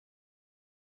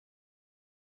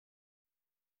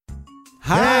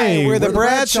Hi, Hey, we're the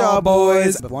Bradshaw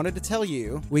Boys. But Wanted to tell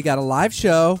you. We got a live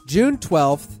show June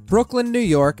 12th, Brooklyn, New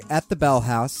York at the Bell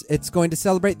House. It's going to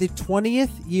celebrate the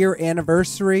 20th year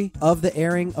anniversary of the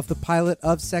airing of the pilot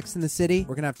of Sex and the City.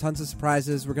 We're going to have tons of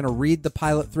surprises. We're going to read the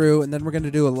pilot through, and then we're going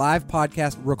to do a live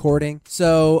podcast recording.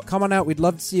 So come on out. We'd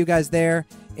love to see you guys there.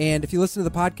 And if you listen to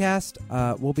the podcast,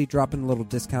 we'll be dropping little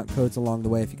discount codes along the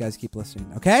way if you guys keep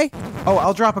listening. Okay? Oh,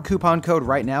 I'll drop a coupon code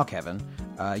right now, Kevin.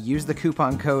 Use the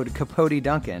coupon code Capote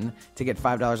Duncan to get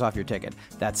 $5 off your ticket.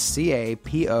 That's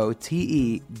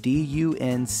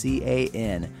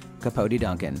CAPOTEDUNCAN, Capote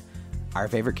Duncan, our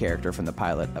favorite character from the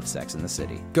pilot of Sex and the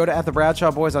City. Go to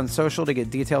 @the_Bradshaw_Boys on social to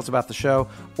get details about the show,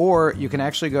 or you can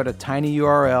actually go to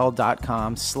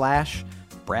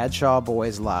tinyurl.com/Bradshaw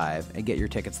Boys Live and get your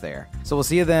tickets there. So we'll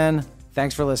see you then.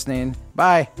 Thanks for listening.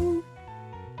 Bye.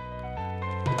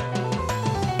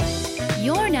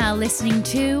 You're now listening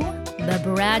to The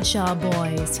Bradshaw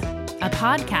Boys, a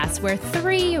podcast where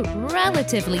three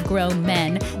relatively grown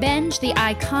men binge the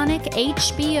iconic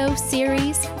HBO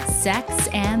series Sex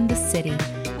and the City.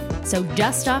 So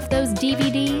dust off those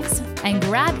DVDs and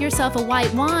grab yourself a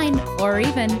white wine or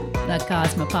even a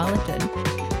Cosmopolitan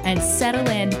and settle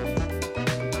in.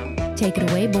 Take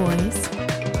it away, boys.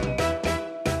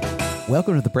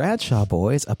 Welcome to the Bradshaw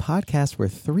Boys, a podcast where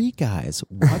three guys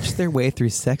watch their way through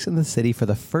Sex and the City for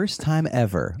the first time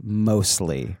ever,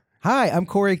 mostly. Hi, I'm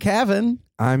Corey Cavan.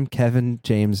 I'm Kevin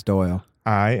James Doyle.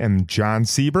 I am John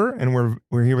Sieber, and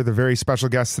we're here with a very special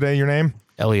guest today. Your name?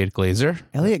 Eliot Glazer.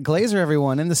 Eliot Glazer,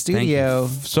 everyone, in the studio.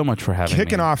 Thank you so much for having me.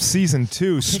 Kicking off season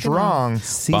 2 strong.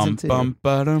 Season 2.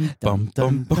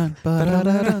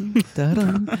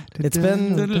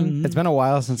 It's been a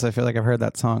while since I feel like I've heard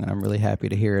that song, and I'm really happy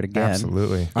to hear it again.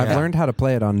 Absolutely. I've learned how to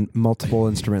play it on multiple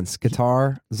instruments: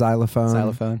 guitar,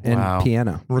 xylophone, and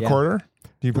piano. Recorder?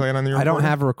 Do you play it on your I don't recorder?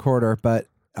 have a recorder, but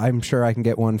I'm sure I can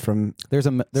get one from There's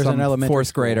an elementary fourth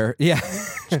school. grader. Yeah.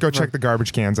 Just go check the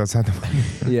garbage cans outside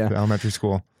the elementary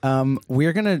school.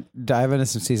 We're gonna dive into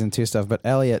some season 2 stuff, but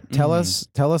Eliot, tell us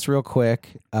real quick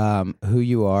who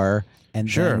you are and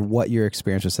then what your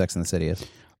experience with Sex and the City is.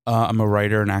 I'm a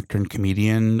writer, an actor, and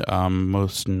comedian,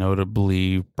 most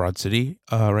notably Broad City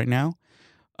right now.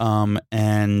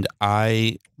 And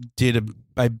I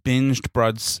binged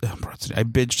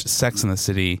Sex and the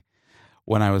City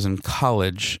when I was in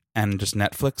college and just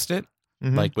Netflixed it,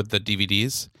 like with the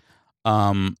DVDs.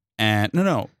 Was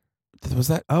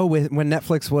that? Oh, when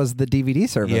Netflix was the DVD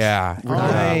service. Yeah.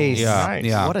 Nice. Nice.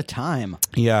 Yeah. What a time.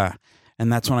 Yeah.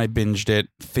 And that's when I binged it,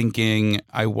 thinking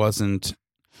I wasn't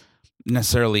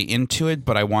necessarily into it,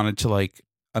 but I wanted to like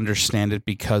understand it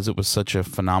because it was such a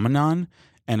phenomenon.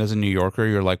 And as a New Yorker,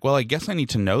 you're like, well, I guess I need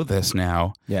to know this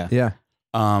now. Yeah. Yeah.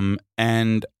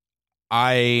 And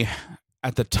I,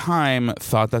 at the time,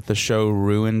 thought that the show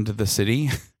ruined the city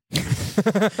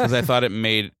because I thought it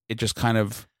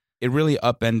really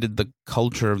upended the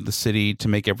culture of the city to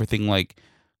make everything like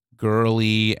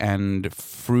girly and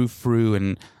frou-frou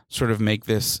and sort of make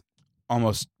this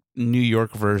almost New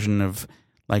York version of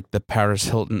like the Paris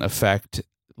Hilton effect,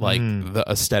 like the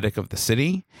aesthetic of the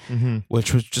city,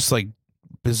 which was just like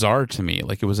bizarre to me.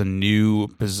 Like it was a new,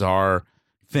 bizarre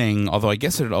thing, although I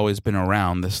guess it had always been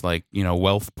around, this like,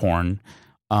 wealth porn,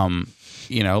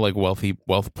 like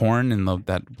wealth porn and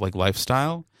that like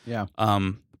lifestyle. Yeah.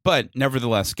 But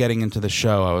nevertheless, getting into the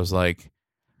show, I was like,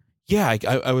 yeah,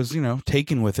 I was,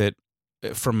 taken with it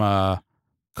from a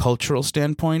cultural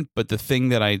standpoint. But the thing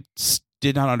that I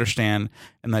did not understand,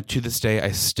 and that to this day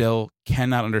I still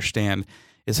cannot understand,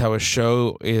 is how a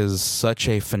show is such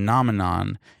a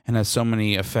phenomenon and has so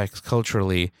many effects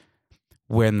culturally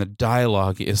when the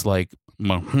dialogue is like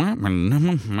like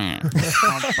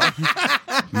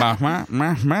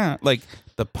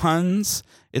the puns.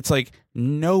 It's like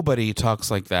nobody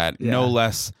talks like that. Yeah. No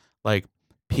less like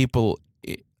people,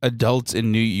 adults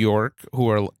in New York who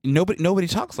are nobody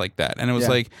talks like that. And it was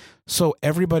like, so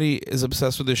everybody is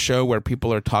obsessed with this show where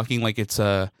people are talking like it's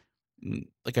a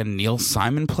Neil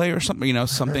Simon play or something,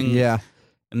 something. Yeah.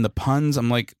 And the puns, I'm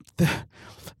like,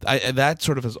 that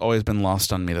sort of has always been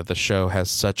lost on me, that the show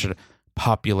has such a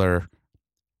popular,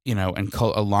 and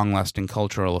a long-lasting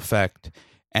cultural effect,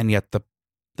 and yet the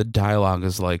dialogue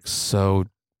is like so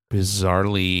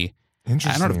bizarrely, I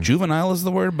don't know if juvenile is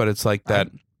the word, but it's like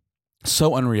that,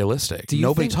 so unrealistic.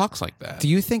 Nobody talks like that. Do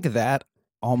you think that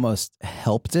almost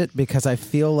helped it? Because I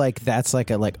feel like that's like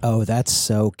oh, that's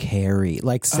so Carrie.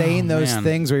 Like saying those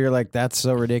things where you're like, that's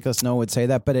so ridiculous. No one would say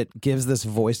that, but it gives this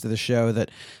voice to the show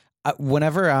that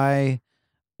whenever I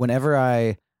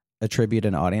attribute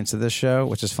an audience to this show,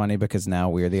 which is funny because now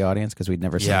we're the audience because we'd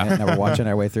never seen it, never watching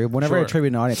our way through. Whenever I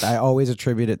attribute an audience, I always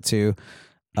attribute it to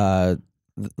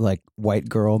like white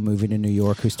girl moving to New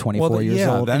York who's 24 years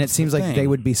old, and it seems like they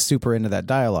would be super into that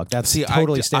dialogue. That's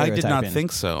totally stereotyping. I did not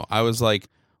think so. I was like,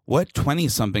 what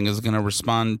 20-something is going to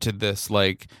respond to this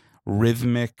like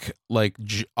rhythmic, like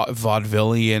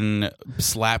vaudevillian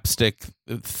slapstick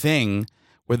thing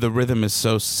where the rhythm is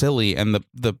so silly and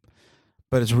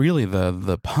but it's really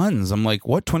the puns. I'm like,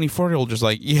 what 24-year-old just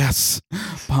like, yes,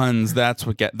 puns. That's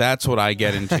what I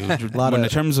get into. In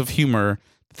terms of humor,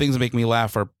 things that make me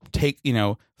laugh are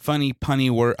funny punny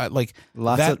word like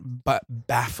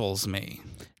baffles me.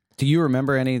 Do you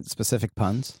remember any specific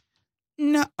puns?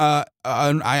 No, I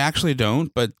actually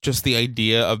don't. But just the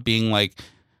idea of being like,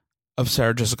 of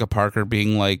Sarah Jessica Parker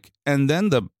being like, and then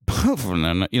the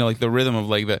like the rhythm of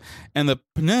like the and the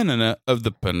banana of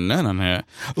the banana.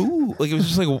 Ooh, like it was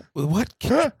just like, what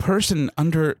person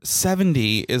under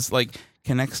 70 is like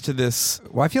connects to this?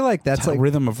 Well, I feel like that's like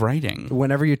rhythm of writing.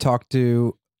 Whenever you talk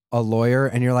to a lawyer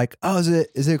and you're like, oh,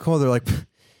 is it cool? They're like,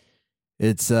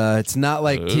 it's not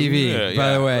like TV,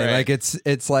 by the way. Right. Like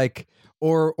it's like.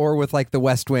 Or with like the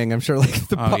West Wing, I'm sure like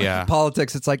the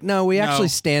politics. It's like, no, we actually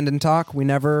stand and talk. We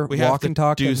never walk and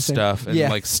talk. Do stuff and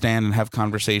like stand and have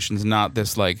conversations, not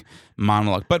this like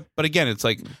monologue. But again, it's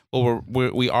like, well,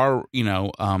 we are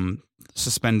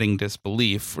suspending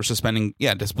disbelief. We're suspending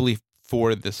disbelief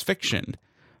for this fiction.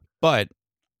 But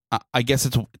I guess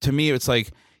to me it's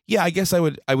like, I guess I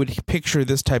would picture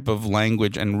this type of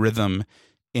language and rhythm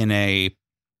in a,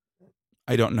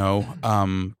 I don't know,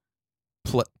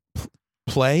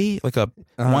 play, like a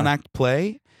one-act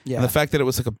play. Yeah. And the fact that it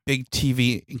was like a big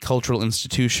TV and cultural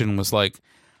institution was like,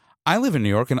 I live in New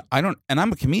York and I'm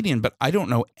a comedian, but I don't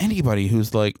know anybody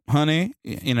who's like, honey,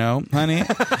 honey,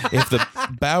 if the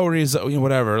Bowery's,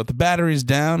 whatever, if the battery's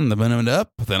down and the bottom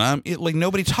up, then like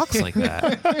nobody talks like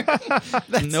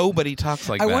that. Nobody talks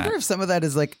like that. I wonder if some of that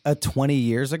is like a 20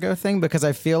 years ago thing, because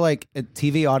I feel like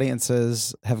TV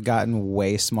audiences have gotten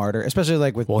way smarter, especially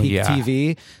like with peak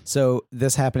TV. So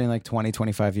this happening like 20,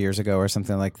 25 years ago or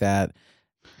something like that.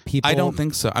 I don't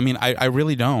think so. I mean, I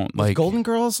really don't. Like Golden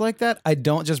Girls like that. I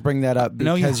don't just bring that up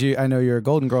because I know you're a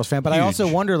Golden Girls fan, but I also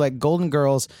wonder, like, Golden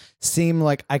Girls seem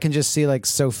like I can just see like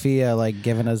Sophia like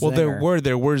giving a zinger. Well,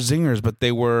 there were zingers, but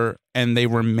they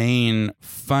remain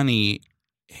funny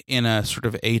in a sort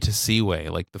of A to C way.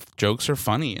 Like the jokes are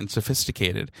funny and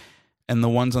sophisticated, and the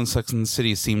ones on Sex and the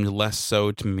City seemed less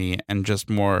so to me and just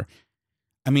more.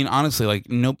 I mean, honestly, like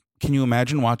nope. Can you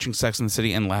imagine watching Sex and the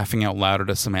City and laughing out loud at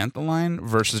a Samantha line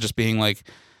versus just being like,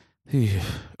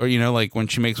 or like when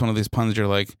she makes one of these puns, you're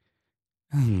like,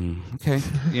 okay,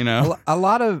 A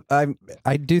lot of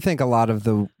I do think a lot of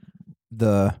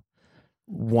the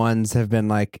ones have been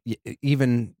like,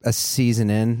 even a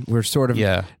season in, we're sort of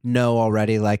know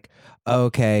already like,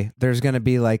 okay, there's gonna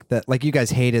be like that. Like you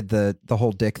guys hated the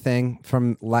whole dick thing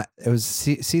from it was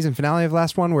season finale of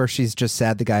last one where she's just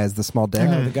sad the guy has the small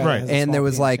dick, right? And there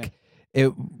was like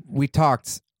we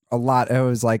talked a lot. It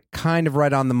was like kind of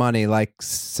right on the money. Like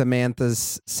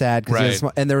Samantha's sad because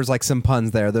and there was like some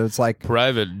puns there. There was like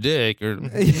private dick or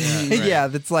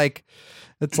that's like.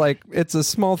 It's like, it's a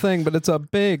small thing, but it's a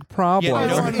big problem.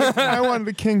 Yeah, I wanted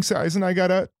a king size, and I got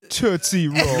a Tootsie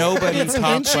Roll. Nobody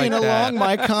talks like that. Along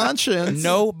my conscience.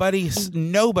 Nobody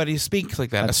speaks like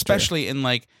that, especially in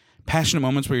like passionate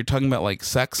moments where you're talking about like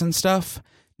sex and stuff.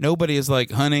 Nobody is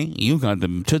like, honey, you got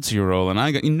the Tootsie Roll, and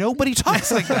I got. Nobody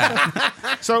talks like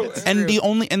that.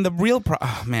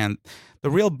 The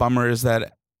real bummer is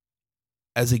that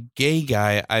as a gay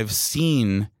guy, I've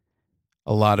seen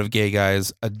a lot of gay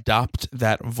guys adopt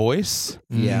that voice.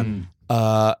 Yeah.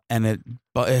 And it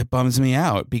bums me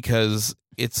out because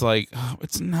it's like,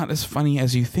 it's not as funny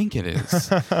as you think it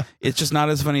is. It's just not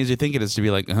as funny as you think it is to be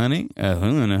like, honey,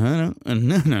 oh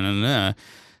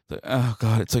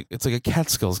God, it's like a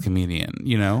Catskills comedian,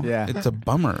 Yeah. It's a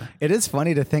bummer. It is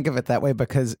funny to think of it that way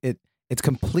because it's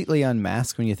completely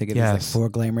unmasked when you think of these like four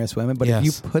glamorous women. But if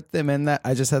you put them in that,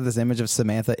 I just have this image of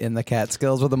Samantha in the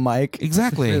Catskills with a mic.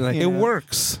 Exactly. It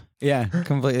works. Yeah,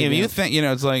 completely. If you think,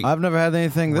 it's like, I've never had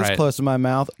anything this close to my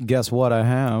mouth. Guess what I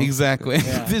have? Exactly.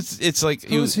 Yeah. It's like,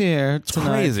 who's here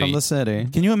tonight crazy. From the city?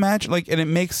 Can you imagine? Like, and it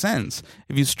makes sense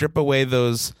if you strip away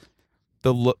the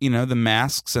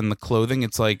masks and the clothing.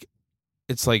 It's like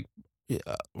I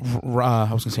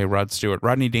was gonna say Rod Stewart,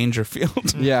 Rodney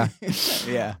Dangerfield. Yeah.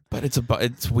 But it's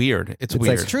weird. It's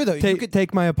weird. It's true though. You could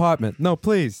take my apartment. No,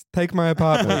 please take my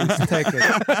apartment. Please take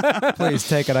it. Please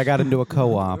take it. I got into a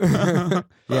co-op.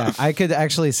 Yeah, I could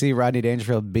actually see Rodney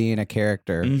Dangerfield being a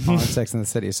character on Sex and the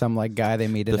City. Some like guy they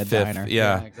meet in a diner.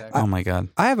 Yeah. Exactly. Oh my God.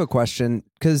 I have a question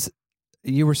because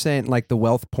you were saying like the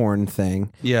wealth porn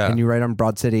thing. Yeah. And you write on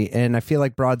Broad City, and I feel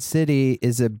like Broad City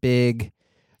is a big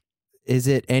is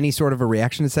it any sort of a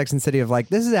reaction to Sex and the City of like,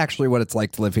 this is actually what it's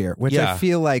like to live here? Which I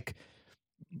feel like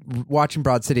watching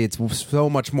Broad City, it's so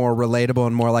much more relatable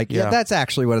and more like, that's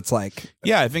actually what it's like.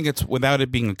 Yeah, I think it's, without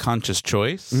it being a conscious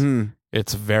choice,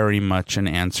 it's very much an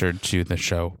answer to the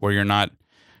show where you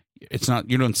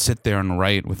don't sit there and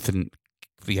write with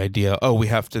the idea, oh, we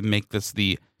have to make this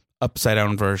the upside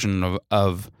down version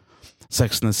of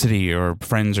Sex and the City or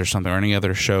Friends or something, or any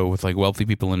other show with like wealthy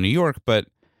people in New York. But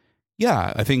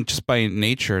yeah, I think just by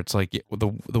nature, it's like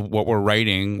what we're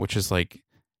writing, which is like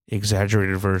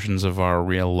exaggerated versions of our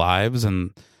real lives,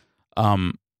 and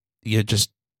you're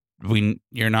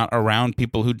not around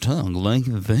people who talk like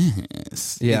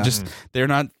this. Yeah, they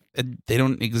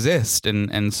don't exist,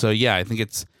 and so yeah, I think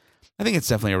it's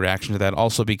definitely a reaction to that.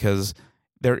 Also because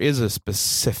there is a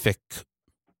specific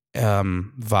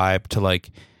vibe to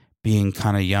like being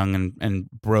kind of young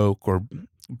and broke or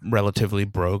relatively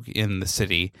broke in the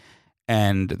city,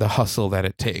 and the hustle that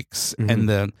it takes, and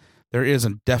there is a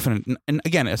definite, and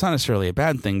again, it's not necessarily a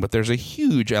bad thing, but there's a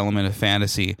huge element of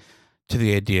fantasy to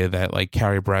the idea that like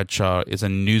Carrie Bradshaw is a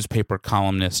newspaper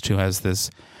columnist who has this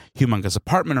humongous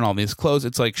apartment and all these clothes.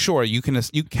 It's like, sure, you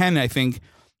can, I think,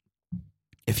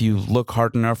 if you look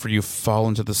hard enough or you fall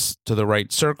into the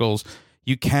right circles,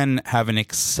 you can have an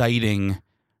exciting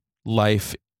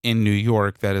life in New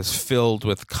York that is filled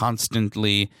with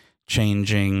constantly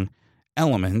changing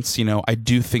elements. You know, I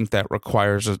do think that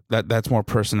requires that's more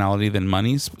personality than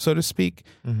money, so to speak.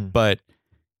 But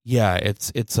yeah,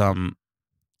 it's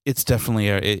definitely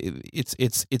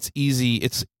it's easy.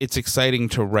 It's exciting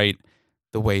to write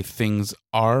the way things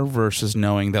are versus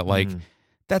knowing that like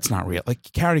that's not real.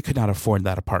 Like Carrie could not afford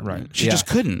that apartment. Right. She just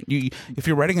couldn't. If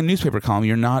you're writing a newspaper column,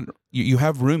 you're not. You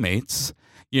have roommates,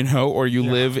 you know, or you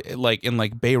live like in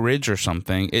like Bay Ridge or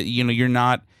something. You're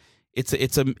not. It's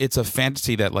a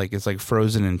fantasy that like is like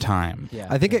frozen in time. Yeah.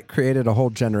 I think it created a whole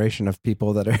generation of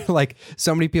people that are like,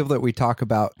 so many people that we talk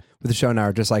about with the show now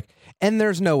are just like, and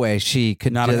there's no way she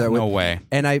could do that. No way.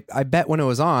 And I bet when it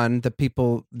was on, the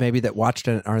people maybe that watched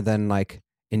it are then like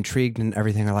intrigued and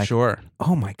everything, are like, sure,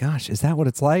 oh my gosh, is that what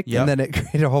it's like? Yep. And then it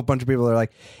created a whole bunch of people that are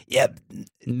like, yep,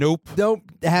 nope, don't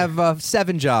have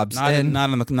 7 jobs. Not in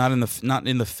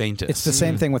the faintest. It's the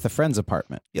same thing with the Friends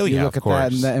apartment. Oh yeah, you look of at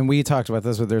course. that, and we talked about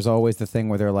this, but there's always the thing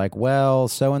where they're like, well,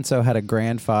 so and so had a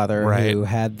grandfather who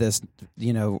had this,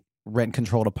 rent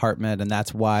controlled apartment, and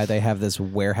that's why they have this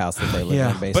warehouse that they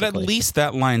live in. Basically, but at least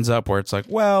that lines up where it's like,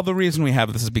 well, the reason we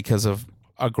have this is because of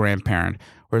a grandparent.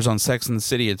 Whereas on Sex and the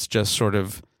City, it's just sort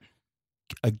of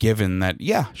a given that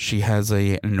she has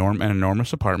an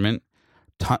enormous apartment,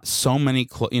 so much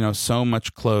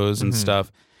clothes and stuff.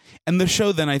 And the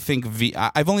show, then I think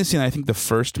I've only seen the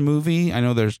first movie. I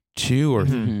know there's two.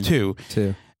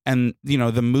 And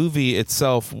the movie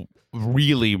itself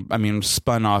really,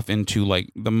 spun off into like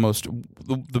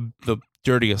the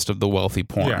dirtiest of the wealthy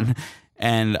porn.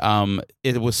 And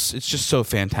it's just so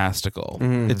fantastical.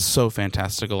 It's so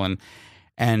fantastical,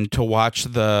 and to watch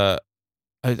I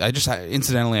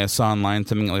saw online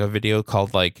something like a video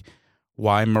called like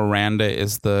why Miranda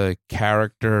is the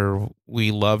character we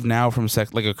love now from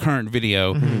Sex, like a current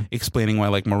video explaining why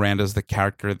like Miranda is the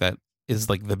character that is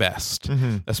like the best,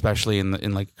 especially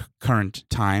in like current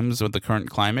times with the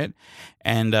current climate.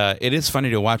 And it is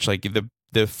funny to watch like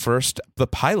the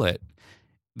pilot.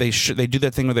 They do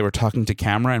that thing where they were talking to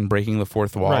camera and breaking the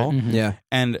fourth wall. Right. Yeah.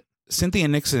 And Cynthia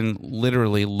Nixon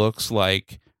literally looks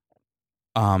like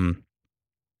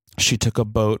she took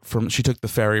the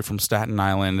ferry from Staten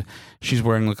Island. She's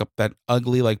wearing like that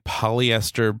ugly like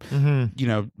polyester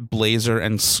blazer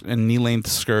and knee-length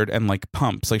skirt and like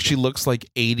pumps. Like she looks like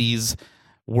 80s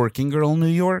working girl New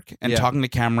York, and talking to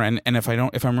camera, and if I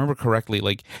remember correctly,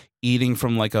 like eating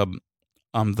from like the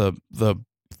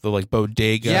like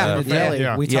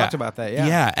bodega. We talked about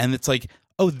that. And it's like,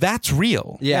 oh, that's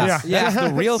real. That's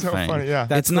the real so thing. Funny, yeah.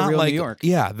 That's it's not real like New York.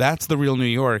 That's the real New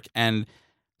York. And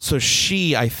so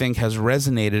she, I think, has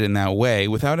resonated in that way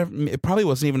without it probably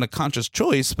wasn't even a conscious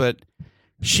choice, but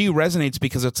she resonates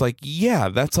because it's like,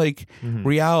 that's like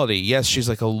reality. Yes, she's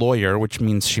like a lawyer, which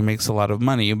means she makes a lot of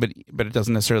money, but it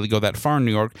doesn't necessarily go that far in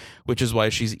New York, which is why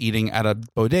she's eating at a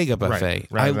bodega buffet.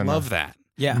 Right, I love that.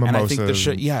 Yeah. And I think the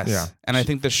show, and I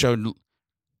think the show,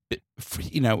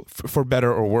 for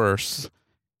better or worse,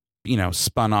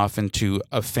 spun off into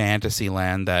a fantasy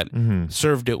land that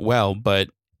served it well, but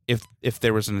if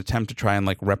there was an attempt to try and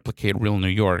like replicate real New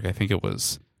York, I think it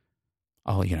was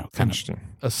all kind of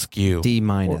askew. D-.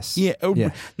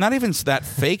 Not even that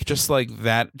fake, just like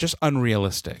that, just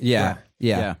unrealistic. Yeah.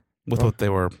 With what they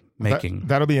were making.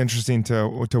 That'll be interesting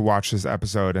to watch this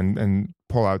episode and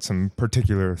pull out some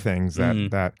particular things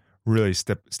that really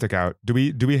stick out. Do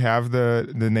we have the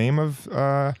name of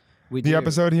the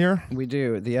episode here? We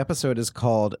do. The episode is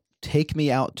called "Take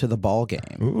Me Out to the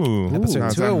Ballgame." Ooh,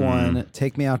 Episode 201.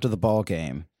 Take me out to the ball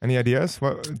game. Any ideas?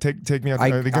 What take me out?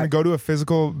 Are they going to go to a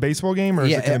physical baseball game, or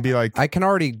is it going to be like? I can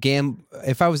already gamble.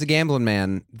 If I was a gambling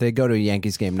man, they go to a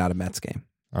Yankees game, not a Mets game.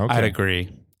 Okay. I'd agree.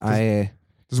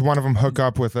 Does one of them hook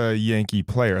up with a Yankee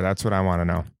player? That's what I want to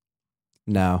know.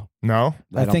 No. No?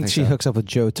 I think she so. hooks up with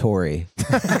Joe Torre.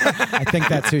 I think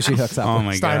that's who she hooks up Oh with.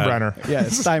 my God. Steinbrenner. Yeah,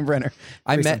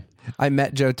 Steinbrenner. I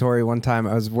met Joe Torre one time.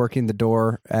 I was working the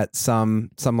door at some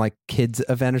like kids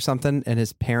event or something, and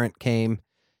his parent came.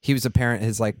 He was a parent.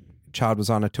 His like child was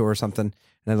on a tour or something,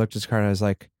 and I looked at his card and I was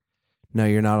like, "No,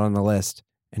 you're not on the list."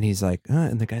 And he's like,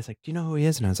 and the guy's like, "Do you know who he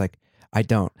is?" And I was like, "I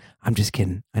don't. I'm just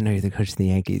kidding. I know you're the coach of the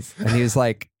Yankees." And he was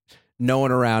like, no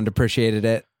one around appreciated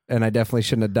it, and I definitely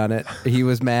shouldn't have done it. He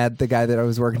was mad. The guy that I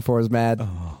was working for was mad.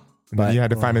 But you had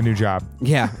to find a new job.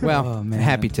 Yeah, well,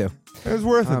 happy to. It was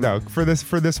worth it though for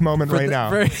this moment right now.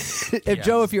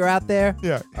 Joe, if you're out there,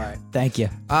 Yeah. All right. Thank you.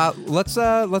 let's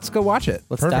go watch it.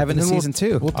 Let's Perfect. dive into And we'll- season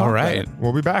 2. we'll talk All about right. it.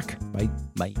 We'll be back. Bye.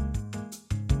 Bye.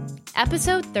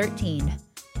 Episode 13.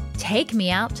 Take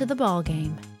Me Out to the Ball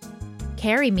Game.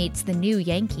 Carrie meets the new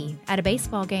Yankee at a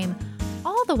baseball game,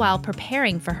 all the while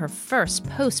preparing for her first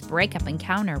post-breakup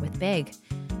encounter with Big.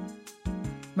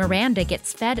 Miranda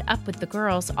gets fed up with the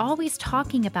girls always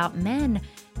talking about men,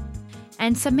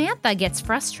 and Samantha gets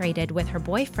frustrated with her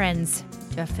boyfriend's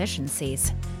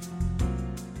deficiencies.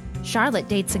 Charlotte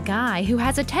dates a guy who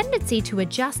has a tendency to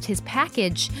adjust his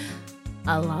package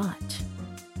a lot.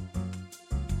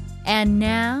 And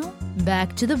now,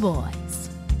 back to the boys.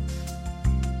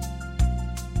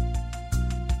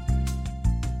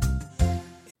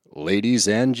 Ladies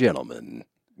and gentlemen.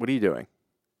 What are you doing?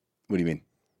 What do you mean?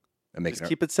 Just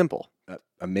keep it simple.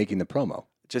 I'm making the promo.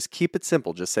 Just keep it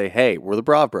simple. Just say, hey, we're the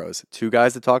Brav Bros. Two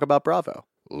guys that talk about Bravo.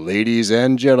 Ladies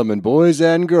and gentlemen, boys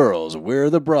and girls, we're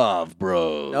the Brav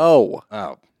Bros. No.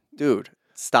 Oh. Dude,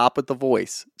 stop with the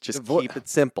voice. Just keep it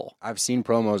simple. I've seen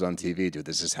promos on TV, dude.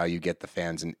 This is how you get the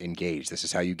fans engaged. This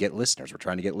is how you get listeners. We're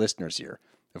trying to get listeners here.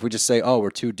 If we just say, oh, we're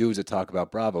two dudes that talk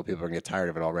about Bravo, people are going to get tired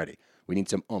of it already. We need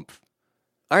some oomph.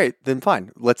 All right, then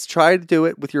fine. Let's try to do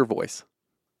it with your voice.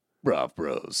 Brav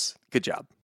Bros. Good job.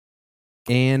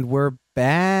 And we're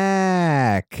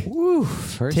back. Woo,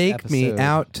 first Take me episode.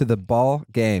 out to the ball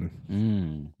game.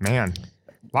 Man,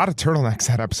 a lot of turtlenecks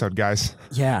that episode, guys.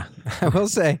 Yeah. I will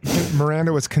say,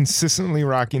 Miranda was consistently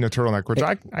rocking a turtleneck, which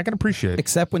I can appreciate.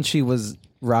 Except when she was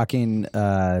rocking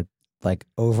like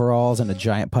overalls and a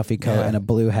giant puffy coat and a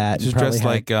blue hat. She's and probably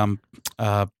dressed had-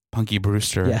 like Punky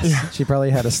Brewster. Yes. She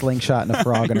probably had a slingshot and a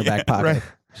frog in her back pocket. Right.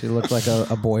 She looked like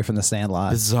a boy from the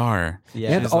Sandlot. Bizarre.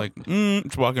 Yeah. She's like,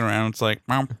 she's walking around. It's like,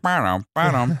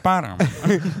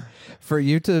 for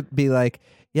you to be like,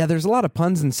 yeah, there's a lot of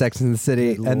puns in Sex and the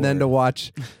City, Good and then to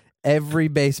watch every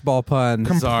baseball pun.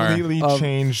 Completely Of-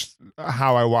 changed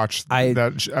how I watched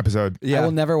that episode. I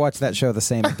will never watch that show the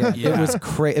same again. Yeah. It was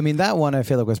crazy. I mean, that one I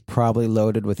feel like was probably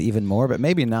loaded with even more, but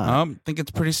maybe not. I think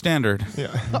it's pretty standard. Yeah.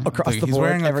 Across Like, the he's board,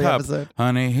 wearing a every cup. episode.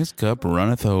 Honey, his cup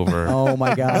runneth over. Oh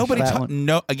my gosh. Nobody that one.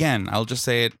 no. Again, I'll just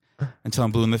say it until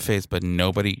I'm blue in the face, but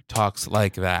nobody talks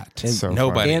like that. It's so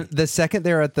Nobody. And the second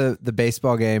they were at the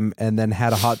baseball game and then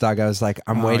had a hot dog, I was like,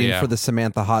 I'm Oh, waiting yeah. for the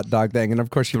Samantha hot dog thing. And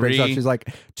of course she brings up, 3, she's like,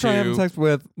 try having 2. sex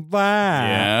with that.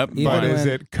 Yeah, Even But is when-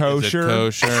 it kosher?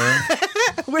 Is it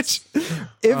kosher? Which,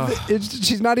 if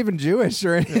she's not even Jewish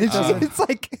or anything, it's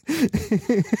like,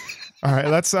 All right,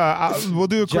 let's. We'll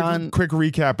do a John- quick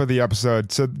recap of the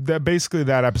episode. So basically,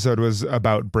 that episode was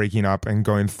about breaking up and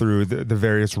going through the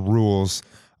various rules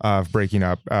of breaking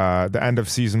up. The end of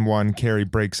season 1, Carrie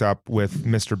breaks up with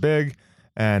Mr. Big,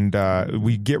 and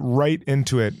we get right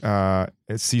into it.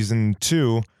 It's season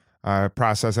 2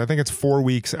 process. I think it's 4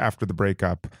 weeks after the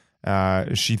breakup.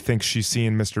 She thinks she's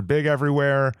seeing Mr. Big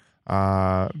everywhere,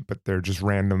 but they're just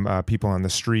random people on the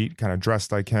street, kind of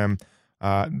dressed like him.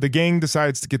 The gang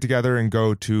decides to get together and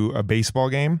go to a baseball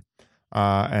game.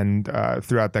 And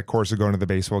throughout that course of going to the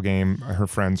baseball game, her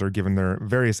friends are given their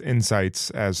various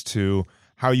insights as to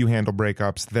how you handle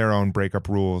breakups, their own breakup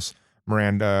rules.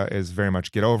 Miranda is very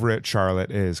much get over it. Charlotte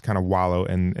is kind of wallow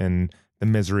in the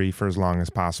misery for as long as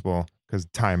possible because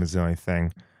time is the only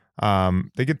thing.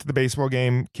 They get to the baseball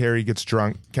game. Carrie gets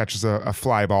drunk, catches a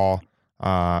fly ball,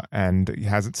 and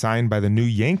has it signed by the new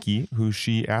Yankee, who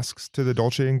she asks to the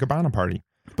Dolce & Gabbana party.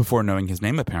 Before knowing his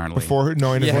name, apparently. Before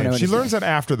knowing his Yeah. name. Knowing She his learns that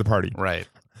after the party. Right.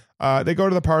 They go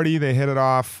to the party. They hit it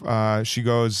off. She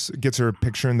gets her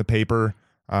picture in the paper.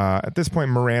 At this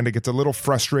point, Miranda gets a little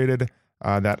frustrated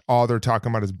that all they're talking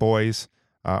about is boys.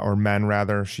 or men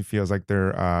rather. She feels like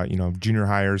they're, junior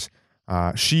hires.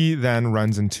 She then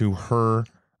runs into her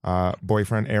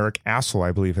boyfriend, Eric Assel,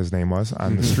 I believe his name was,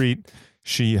 on the street.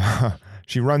 She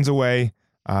runs away.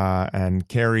 And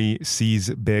Carrie sees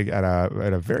Big at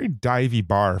a very divey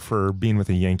bar for being with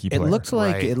a Yankee player. It looked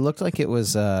like it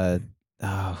was I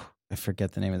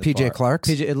forget the name of the PJ bar. Clark's.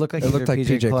 It looked like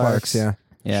PJ Clark's. Yeah,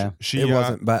 yeah. She it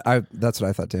wasn't, but that's what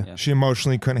I thought too. Yeah. She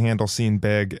emotionally couldn't handle seeing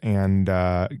Big and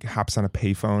hops on a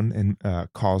payphone and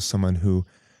calls someone who,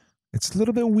 it's a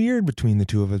little bit weird between the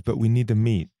two of us, but we need to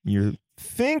meet. You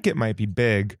think it might be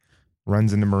Big,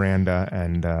 runs into Miranda,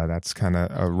 and that's kind of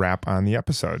a wrap on the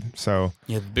episode. So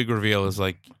yeah, the big reveal is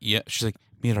like, she's like,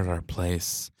 meet at our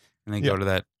place, and they go to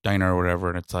that diner or whatever,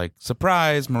 and it's like,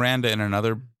 surprise, Miranda in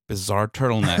another bizarre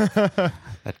turtleneck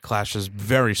that clashes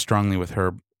very strongly with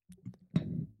her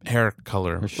hair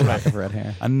color. Her shock of red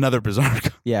hair. Another bizarre.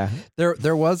 Yeah,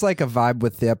 There was like a vibe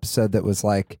with the episode that was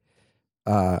like,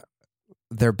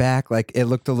 they're back. Like it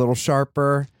looked a little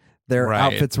sharper. Their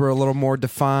outfits were a little more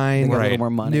defined. A little more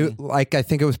money. I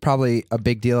think it was probably a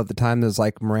big deal at the time. That was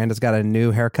like Miranda's got a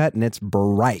new haircut and it's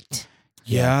bright.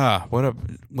 Yeah, what a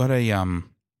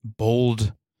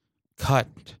bold cut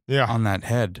on that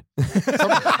head.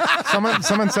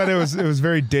 someone said it was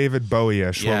very David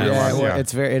Bowie-ish. Yeah.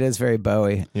 It is very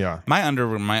Bowie. Yeah.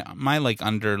 My like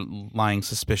underlying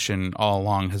suspicion all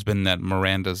along has been that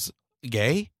Miranda's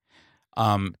gay.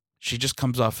 She just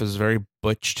comes off as very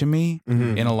butch to me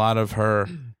in a lot of her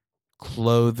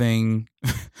clothing,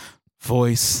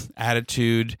 voice,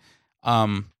 attitude.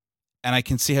 And I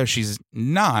can see how she's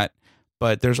not,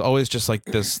 but there's always just like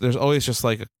this. There's always just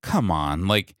like, come on,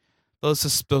 like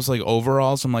those like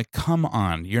overalls. I'm like, come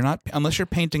on, you're not, unless you're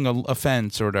painting a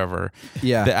fence or whatever.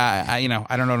 Yeah. I don't know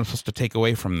what I'm supposed to take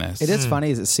away from this. It is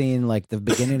funny, is it seeing like the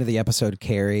beginning of the episode,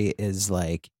 Carrie is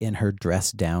like in her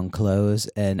dress down clothes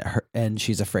and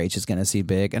she's afraid she's going to see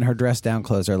Big, and her dress down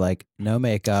clothes are like no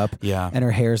makeup. Yeah. And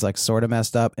her hair's like sort of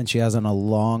messed up, and she has on a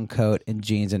long coat and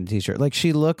jeans and a t-shirt. Like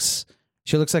she looks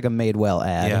like a Madewell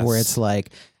ad where it's like,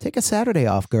 take a Saturday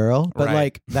off, girl. But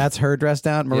like that's her dress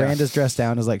down. Miranda's dress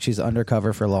down is like she's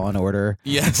undercover for Law and Order.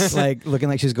 Yes. Like looking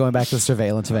like she's going back to the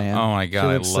surveillance van. Oh my God, she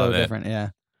looks I love so it. different. Yeah.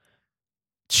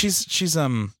 She's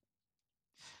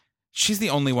the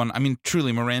only one. I mean,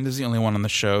 truly, Miranda's the only one on the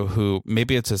show who,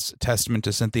 maybe it's a testament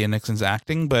to Cynthia Nixon's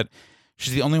acting, but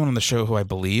she's the only one on the show who I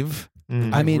believe.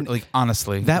 I mean, like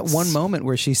honestly, that one moment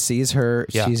where she sees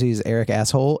she sees Eric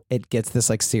Asshole, it gets this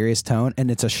like serious tone, and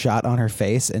it's a shot on her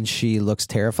face, and she looks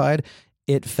terrified.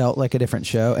 It felt like a different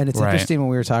show, and it's interesting when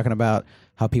we were talking about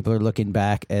how people are looking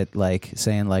back at like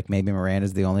saying like maybe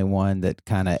Miranda's the only one that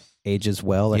kind of ages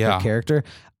well, like her character.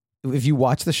 If you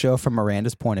watch the show from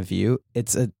Miranda's point of view,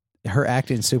 her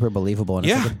acting is super believable, and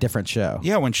it's like a different show.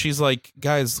 Yeah, when she's like,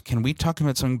 guys, can we talk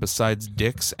about something besides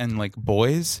dicks and like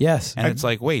boys? Yes. And it's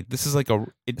like, wait, this is like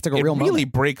it's like a real really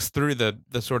moment. Breaks through the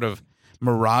sort of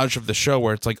mirage of the show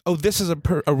where it's like, oh, this is a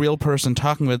real person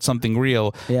talking about something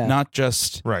real, not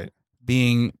just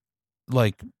being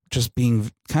like, just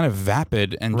being kind of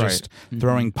vapid and just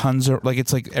throwing puns, or like,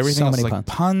 it's like everything else like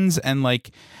puns and like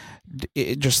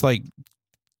it just like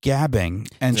gabbing,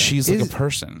 and she's like a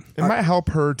person. It might help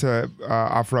her to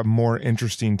offer up more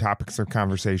interesting topics of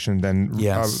conversation than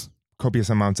copious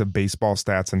amounts of baseball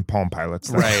stats and Palm Pilot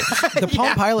stats. Right. The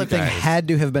Palm Pilot thing had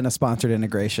to have been a sponsored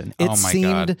integration. It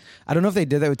seemed, I don't know if they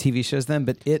did that with TV shows then,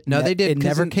 but they did. It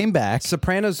never came back.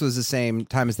 Sopranos was the same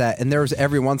time as that, and there was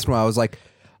every once in a while I was like,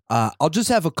 I'll just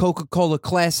have a Coca-Cola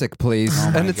Classic, please.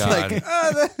 And it's God. like,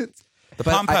 the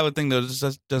Palm Pilot thing though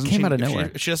doesn't came out of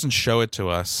nowhere. She doesn't show it to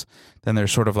us, then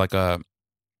there's sort of like a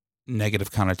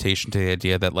negative connotation to the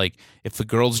idea that like if the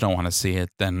girls don't want to see it,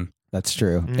 then that's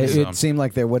true. It seemed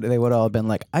like they would all have been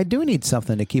like, I do need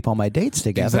something to keep all my dates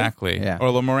together. Exactly. Yeah.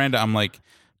 Or Miranda, I'm like,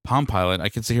 Palm Pilot, I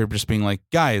could see her just being like,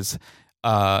 guys,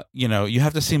 you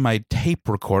have to see my tape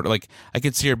recorder. Like I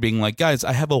could see her being like, guys,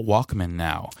 I have a Walkman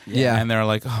now. Yeah. And they're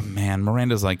like, oh man,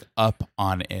 Miranda's like up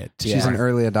on it. She's an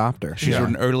early adopter. She's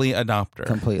an early adopter.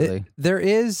 Completely. There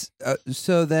is,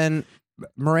 so then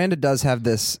Miranda does have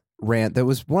this rant that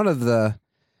was one of the,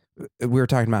 we were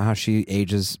talking about how she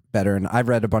ages better, and I've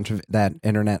read a bunch of that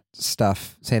internet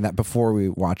stuff saying that before we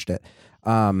watched it.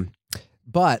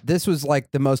 But this was like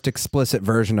the most explicit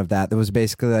version of that. That was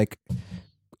basically like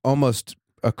almost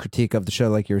a critique of the show,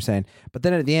 like you were saying. But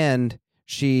then at the end,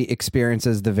 she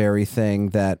experiences the very thing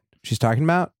that she's talking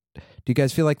about. Do you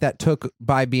guys feel like that took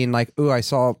by being like, ooh, I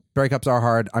saw breakups are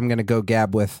hard, I'm going to go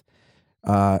gab with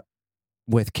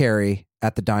Carrie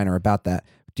at the diner about that.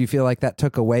 Do you feel like that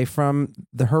took away from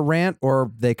her rant,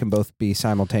 or they can both be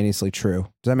simultaneously true?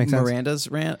 Does that make sense? Miranda's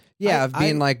rant? Yeah, of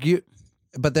being like you.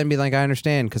 but then be like, I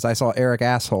understand because I saw Eric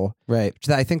asshole. Right.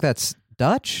 I think that's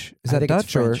Dutch. Is I that think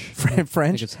it's Dutch or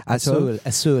French? Azul.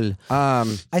 Azul.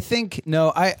 I think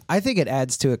I think it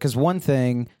adds to it because one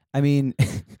thing. I mean,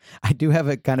 I do have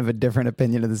a kind of a different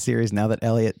opinion of the series now that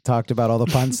Eliot talked about all the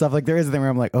fun stuff. Like there is a thing where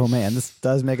I'm like, oh man, this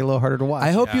does make it a little harder to watch.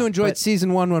 I hope you enjoyed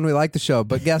season 1 when we liked the show,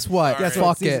 but guess what? Guess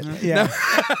Fuck it. Yeah.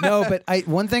 No, but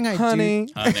one thing I Honey.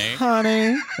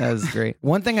 honey, that was great.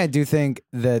 One thing I do think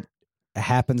that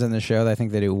happens in the show that I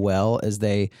think they do well is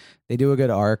they do a good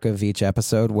arc of each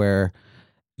episode where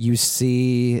you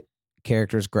see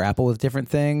characters grapple with different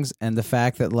things, and the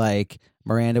fact that like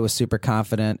Miranda was super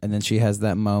confident and then she has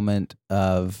that moment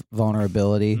of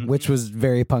vulnerability, which was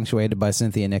very punctuated by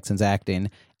Cynthia Nixon's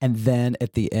acting, and then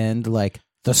at the end like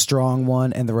the strong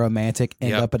one and the romantic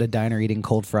end up at a diner eating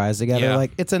cold fries together.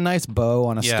 Like it's a nice bow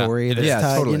on a story that's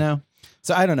tight, totally. you know.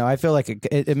 So I don't know. I feel like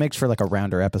it makes for like a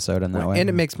rounder episode in that way, and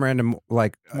it makes Miranda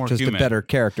like More just human. a better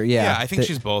character. Yeah, I think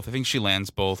she's both. I think she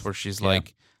lands both, where she's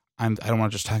like, I don't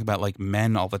want to just talk about like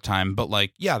men all the time, but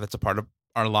like, yeah, that's a part of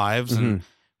our lives, and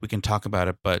we can talk about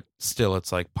it. But still,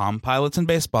 it's like Palm Pilots and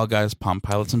baseball, guys. Palm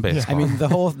Pilots and baseball. I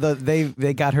mean,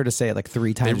 they got her to say it like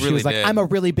 3 times. They She was really like, did. "I'm a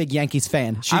really big Yankees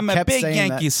fan." I'm a kept big saying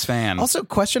Yankees fan. Also,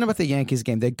 question about the Yankees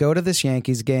game. They go to this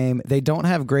Yankees game. They don't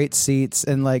have great seats,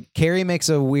 and like Carrie makes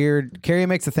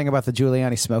the thing about the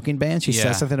Giuliani smoking ban. She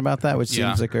says something about that, which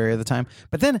seems like very at the time.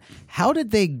 But then, how did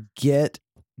they get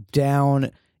down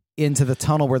into the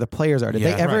tunnel where the players are? Did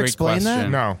they ever great explain that?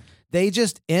 question. No. They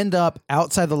just end up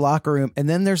outside the locker room, and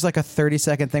then there's like a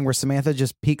 30-second thing where Samantha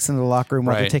just peeks into the locker room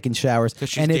while they're taking showers. Because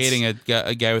she's dating a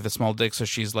guy with a small dick, so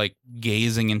she's like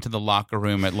gazing into the locker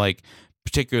room at like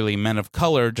particularly men of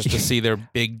color just to see their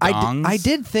big dongs. I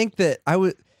did think that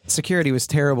security was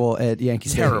terrible at Yankee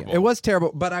Stadium. It was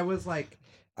terrible, but I was like,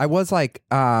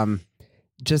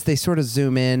 just they sort of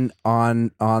zoom in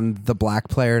on the black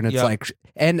player, and it's like,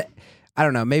 and I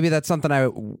don't know, maybe that's something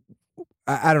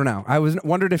I don't know. I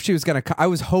wondered if she was gonna. I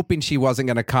was hoping she wasn't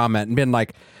gonna comment and been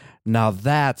like, "Now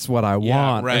that's what I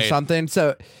want" or something.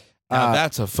 So now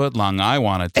that's a foot long I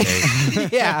want to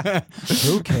take. yeah,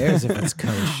 Who cares if it's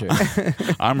kosher?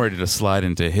 I'm ready to slide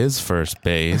into his first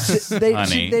base,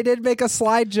 honey. they did make a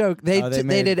slide joke. They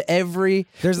did every.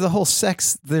 There's the whole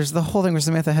thing where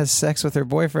Samantha has sex with her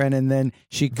boyfriend, and then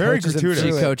she Very coaches him gratuitous.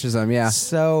 through She it. coaches them. Yeah,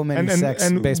 So many sex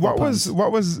and baseball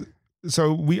what was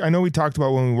so I know we talked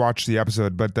about when we watched the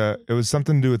episode, but it was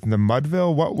something to do with the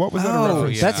Mudville. What was that a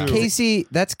reference that's to? Casey.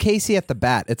 That's Casey at the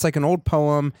bat. It's like an old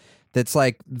poem that's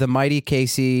like the mighty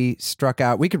Casey struck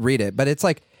out. We could read it, but it's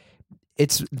like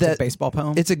it's a baseball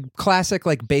poem. It's a classic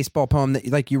like baseball poem that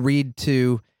like you read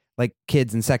to like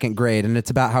kids in 2nd grade, and it's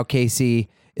about how Casey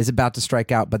is about to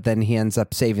strike out, but then he ends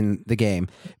up saving the game.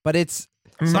 But it's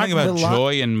Something about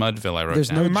joy in Mudville. I wrote There's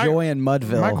down. no joy in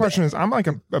Mudville. My question is, I'm like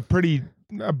a pretty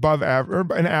above average,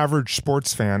 an average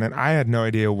sports fan, and I had no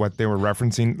idea what they were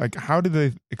referencing. Like, how do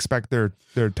they expect their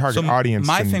target audience?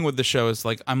 My thing with the show is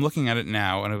like I'm looking at it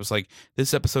now, and it was like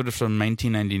this episode is from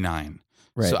 1999.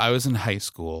 Right. So I was in high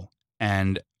school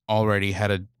and already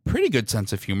had a pretty good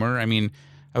sense of humor. I mean,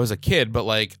 I was a kid, but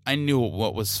like I knew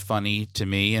what was funny to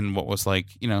me and what was like,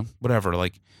 you know, whatever,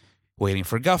 like Waiting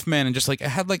for Guffman, and just like I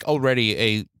had like already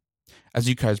a, as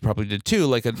you guys probably did too,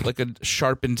 like a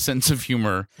sharpened sense of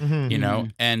humor, you know?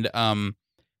 And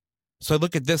so I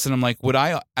look at this and I'm like, would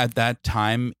I at that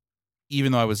time,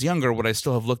 even though I was younger, would I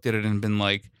still have looked at it and been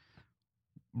like,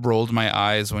 rolled my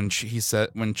eyes when she says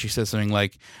something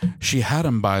like, she had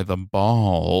him by the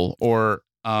ball, or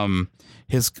I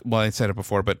said it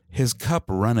before, but his cup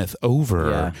runneth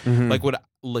over. Yeah.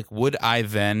 Would I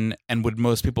then, and would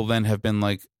most people then have been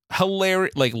like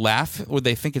hilarious, like laugh? Would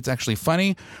they think it's actually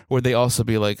funny? Or would they also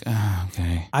be like, oh,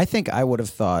 okay? I think I would have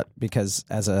thought, because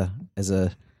as a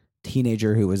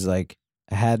teenager who was like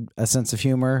had a sense of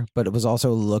humor, but it was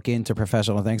also looking to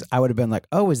professional things, I would have been like,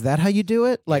 oh, is that how you do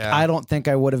it? Like, Yeah. I don't think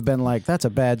I would have been like, that's a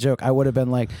bad joke. I would have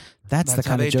been like, that's the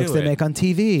how kind of they jokes do they it. make on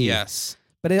TV. Yes.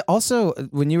 But it also,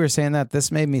 when you were saying that,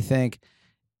 this made me think,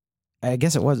 I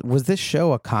guess it was this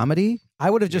show a comedy? I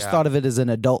would have just Yeah. thought of it as an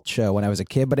adult show when I was a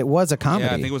kid, but it was a comedy.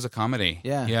 Yeah, I think it was a comedy.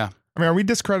 Yeah. Yeah. I mean, are we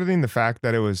discrediting the fact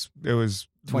that it was 20 years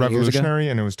ago? revolutionary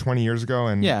and it was 20 years ago,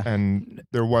 and Yeah. and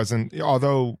there wasn't,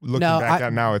 although looking No, back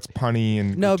at now, it's punny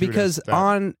and no, gratuitous because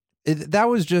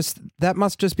that- that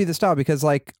must just be the style, because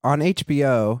like on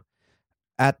HBO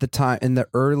at the time in the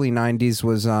early 90s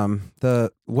was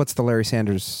what's the Larry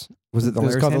Sanders, was it the It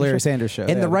was Larry called Sanders the Larry show? Sanders Show.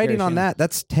 And Yeah, the writing Gary on Shandling.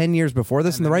 that's 10 years before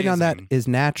this, and the writing on that Amazing. is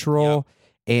natural.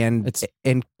 and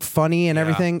funny and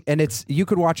everything. And you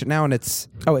could watch it now and it's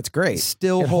great.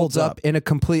 Still It holds up in a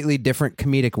completely different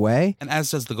comedic way. And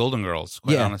as does the Golden Girls,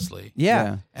 quite honestly.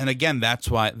 Yeah. And again,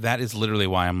 that is literally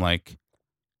why I'm like,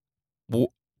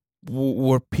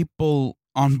 were people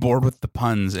on board with the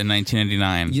puns in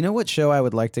 1999? You know what show I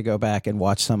would like to go back and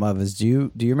watch some of is do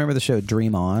you remember the show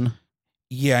Dream On?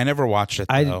 Yeah, I never watched it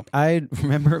though. I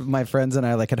remember my friends and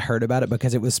I had heard about it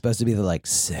because it was supposed to be the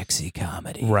sexy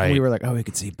comedy. Right. And we were like, oh, we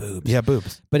could see boobs. Yeah,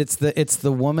 boobs. But it's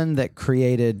the woman that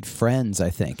created Friends,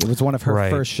 I think. It was one of her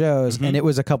first shows, and it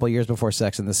was a couple years before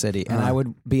Sex and the City. And I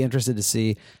would be interested to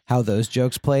see how those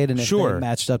jokes played and if they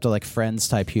matched up to Friends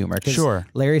type humor. Sure.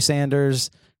 Larry Sanders,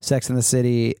 Sex and the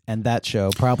City, and that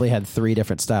show probably had 3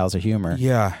 different styles of humor.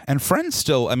 Yeah, and Friends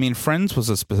Friends was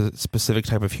a specific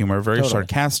type of humor, very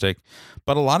sarcastic,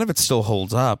 but a lot of it still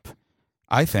holds up,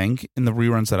 I think, in the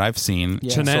reruns that I've seen.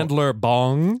 Yeah. Chandler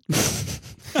Bong.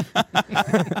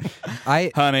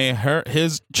 Honey,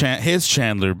 his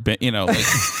Chandler,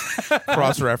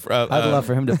 cross reference. I'd love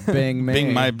for him to bing me.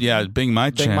 Bing my Bing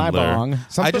Chandler. my bong.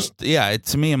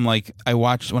 To me, I'm like,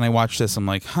 when I watch this, I'm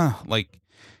like,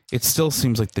 it still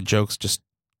seems like the jokes just.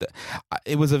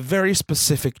 It was a very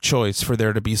specific choice for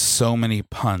there to be so many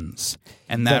puns,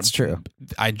 and that's true.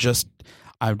 I'm just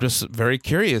very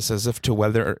curious as if to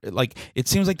whether it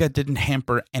seems like that didn't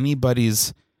hamper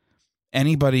anybody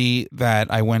that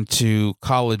I went to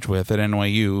college with at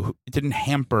NYU. It didn't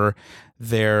hamper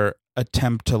their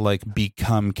attempt to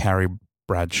become Carrie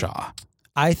Bradshaw.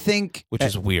 I think, which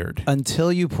is weird.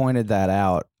 Until you pointed that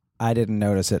out, I didn't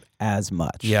notice it as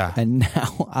much. Yeah. And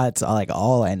now it's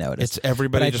all I noticed. It's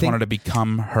everybody just wanted to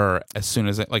become her as soon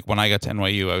as when I got to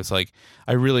NYU, I was I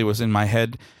really was in my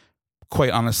head, quite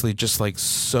honestly, just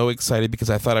so excited because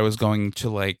I thought I was going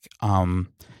to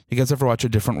you guys ever watch A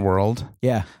Different World?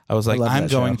 Yeah. I was I'm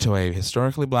going to a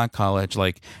historically black college,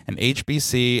 an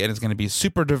HBC, and it's going to be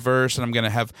super diverse, and I'm going to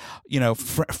have,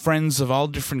 friends of all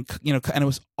different, and it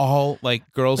was all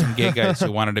girls and gay guys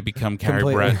who wanted to become Carrie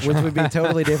Bradshaw. Which would be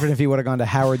totally different if you would have gone to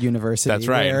Howard University. That's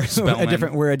right.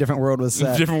 Where A Different World was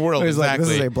set. Different World, it was exactly.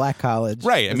 This is a black college.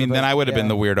 Right. I mean, then I would have been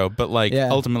the weirdo, but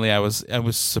ultimately I was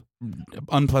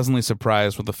unpleasantly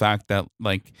surprised with the fact that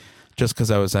just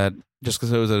because it was at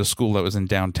a school that was in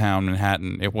downtown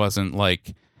Manhattan, it wasn't the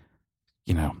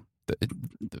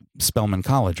Spelman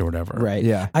College or whatever. Right.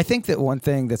 Yeah. I think that one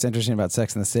thing that's interesting about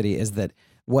Sex and the City is that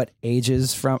what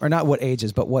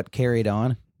carried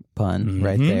on, pun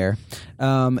right there,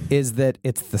 is that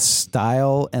it's the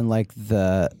style and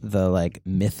the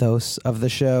mythos of the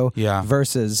show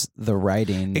versus the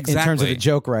writing in terms of the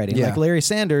joke writing. Yeah. Larry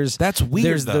Sanders, that's weird.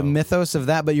 There's the mythos of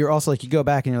that, but you're also you go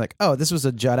back and you're oh, this was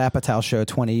a Judd Apatow show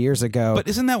 20 years ago. But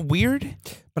isn't that weird?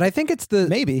 But I think it's the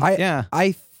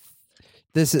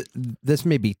this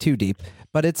may be too deep,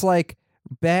 but it's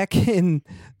back in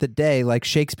the day,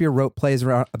 Shakespeare wrote plays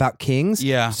about kings,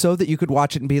 so that you could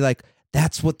watch it and be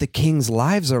that's what the king's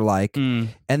lives are like.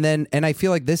 And I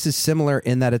feel this is similar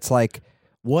in that it's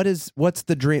what's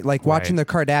the dream? Watching the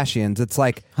Kardashians, it's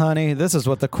honey, this is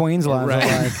what the queen's lives are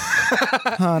like.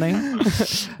 Honey,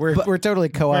 we're totally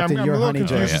co-opting your honey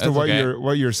joke. As to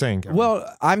what you're saying, Kevin. Well,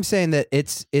 I'm saying that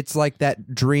it's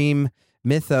that dream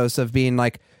mythos of being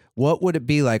what would it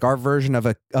be like? Our version of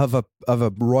a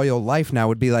royal life now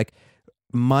would be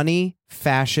money,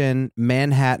 fashion,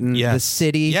 Manhattan, the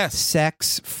city,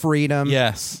 sex, freedom.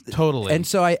 Yes, totally. And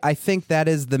so I think that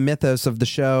is the mythos of the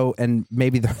show, and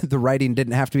maybe the writing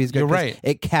didn't have to be as good. You're right.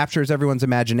 It captures everyone's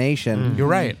imagination. You're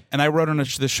right. And I wrote on the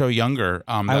show Younger.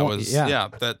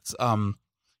 That's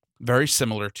very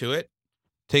similar to it.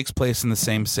 Takes place in the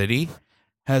same city,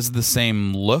 has the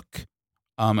same look,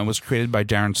 and was created by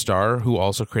Darren Star, who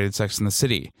also created Sex and the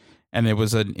City. And it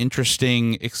was an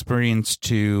interesting experience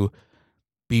to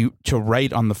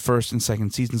write on the first and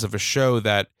second seasons of a show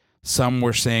that some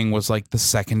were saying was the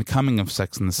second coming of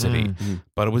Sex and the City,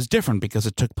 but it was different because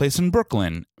it took place in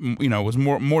Brooklyn. It was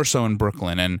more so in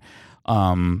Brooklyn, and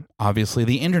obviously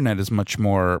the internet is much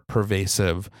more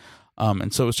pervasive,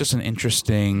 and so it was just an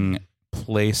interesting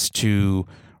place to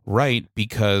write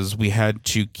because we had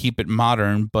to keep it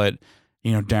modern, but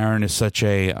Darren is such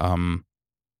a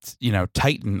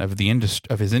titan of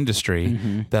his industry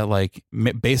that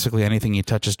basically anything he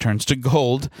touches turns to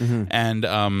gold, and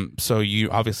so you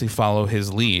obviously follow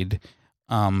his lead.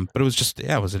 But it was just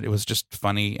it was just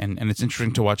funny, and it's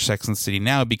interesting to watch Sex and the City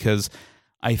now because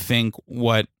I think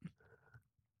the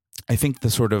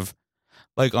sort of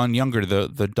on Younger,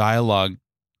 the dialogue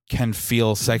can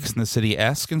feel Sex and the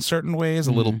City-esque in certain ways,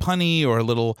 a little punny or a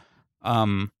little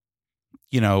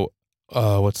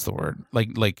what's the word?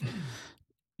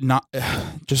 Not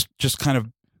just kind of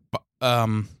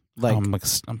Like,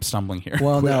 I'm stumbling here.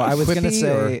 well, no, I was going to Quippy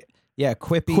say,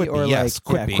 quippy, Quippy, or yes,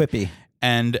 like, quippy. quippy.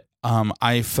 And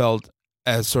I felt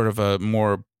as sort of a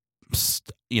more,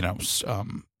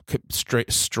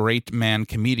 straight man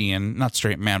comedian, not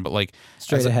straight man, but like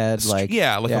Straight ahead,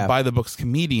 a by the books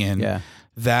comedian. Yeah.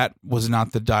 That was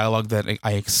not the dialogue that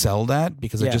I excelled at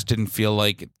because I Yeah. just didn't feel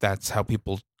like that's how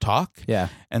people talk. Yeah.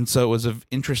 And so it was an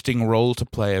interesting role to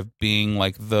play of being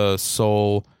like the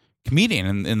sole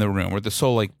comedian in the room, or the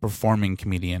sole like performing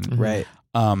comedian. Right.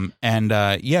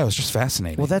 It was just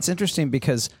fascinating. Well, that's interesting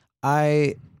because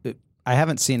I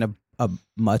haven't seen a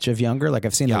much of Younger. Like,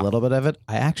 I've seen a little bit of it.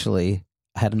 I actually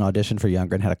had an audition for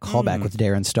Younger and had a callback with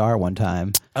Darren Star one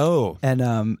time. Oh. And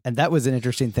that was an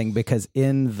interesting thing because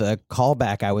in the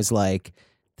callback I was like,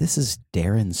 this is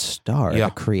Darren Star, the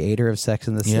creator of Sex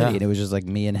and the City. Yeah. And it was just like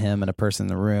me and him and a person in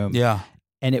the room. Yeah.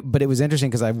 But it was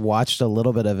interesting because I watched a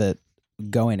little bit of it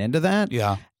going into that.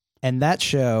 Yeah. And that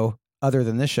show, other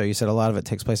than this show, you said a lot of it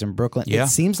takes place in Brooklyn. Yeah. It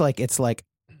seems like it's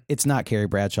not Carrie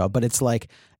Bradshaw, but it's like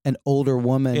an older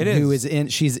woman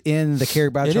she's in the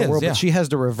Carrie Bradshaw world, but she has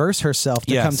to reverse herself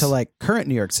to come to like current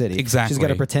New York City. Exactly. She's got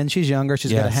to pretend she's younger.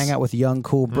 She's got to hang out with young,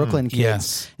 cool Brooklyn kids.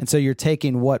 Yes. And so you're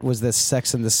taking what was this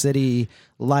Sex and the City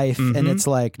life, and it's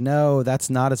like, no,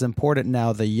 that's not as important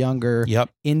now. The younger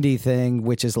indie thing,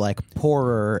 which is like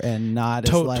poorer and not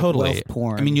as like wealth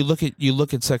porn. I mean, you look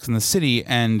at Sex and the City,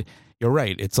 and you're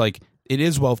right. It's like it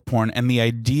is wealth porn, and the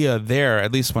idea there,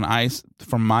 at least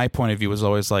from my point of view, was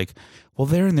always like, well,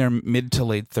 they're in their mid to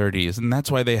late 30s, and that's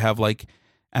why they have like,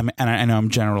 and I know I'm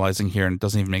generalizing here, and it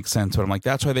doesn't even make sense, but I'm like,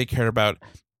 that's why they care about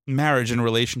marriage and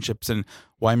relationships, and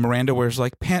why Miranda wears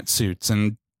like pantsuits,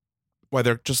 and why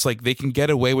they're just like they can get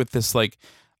away with this like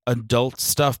adult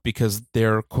stuff because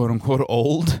they're quote unquote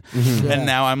old. And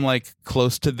now I'm like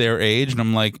close to their age, and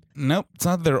I'm like, nope, it's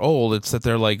not that they're old, it's that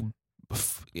they're like,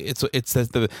 it's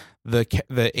that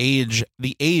the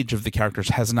age of the characters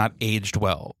has not aged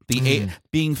well.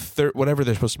 Being whatever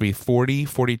they're supposed to be, 40,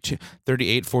 42,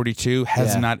 38, 42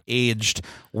 has not aged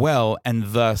well,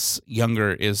 and thus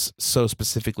Younger is so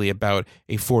specifically about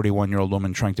a 41-year-old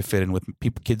woman trying to fit in with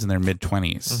kids in their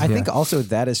mid-20s. I think also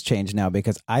that has changed now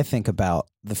because I think about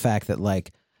the fact that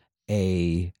like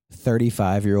a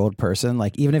 35-year-old person,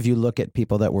 like even if you look at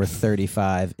people that were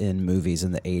 35 in movies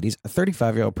in the 80s, a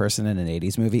 35-year-old person in an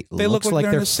 80s movie looks like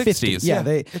they're 50. Yeah,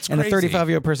 it's and crazy. A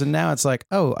 35-year-old person now, it's like,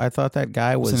 oh, I thought that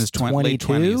guy was in his 22. Late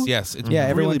 20s. Yes, it's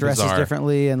everyone really dresses bizarre.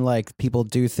 differently, and like people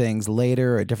do things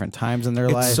later at different times in their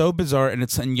life. It's so bizarre,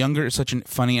 and Younger is such a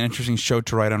funny and interesting show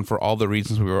to write on for all the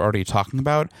reasons we were already talking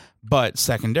about. But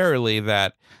secondarily,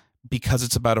 that because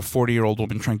it's about a 40-year-old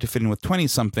woman trying to fit in with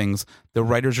 20-somethings, the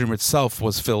writer's room itself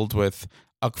was filled with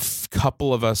a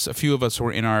few of us who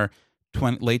were in our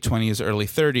late 20s, early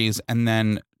 30s, and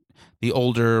then the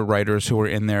older writers who were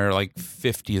in their like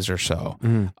 50s or so.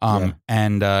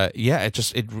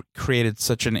 It created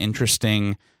such an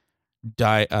interesting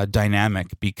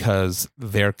dynamic because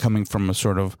they're coming from a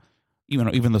sort of,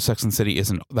 even though Sex and the City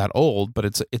isn't that old, but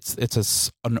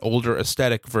it's an older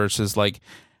aesthetic versus like,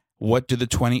 what do the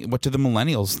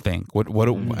millennials think?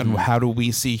 And how do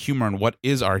we see humor, and what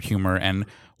is our humor, and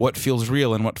what feels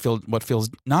real and what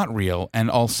feels not real? And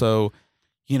also,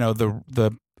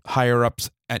 the higher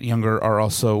ups at Younger are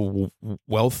also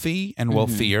wealthy and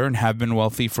wealthier and have been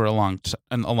wealthy for a long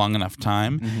enough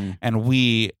time, and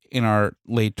we in our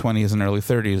late 20s and early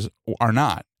 30s are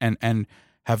not, and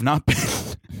have not been.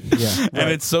 And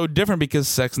it's so different because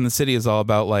Sex and the City is all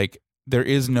about like there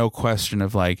is no question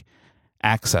of like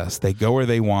access. They go where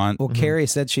they want. Well, Carrie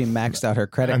said she maxed out her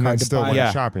credit and card then to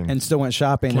buy shopping. And still went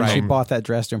shopping. Right. And she bought that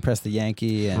dress to impress the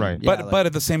Yankee. And, right. But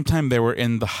at the same time, they were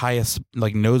in the highest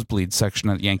like nosebleed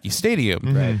section at Yankee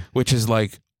Stadium, Right. which is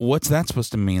like, what's that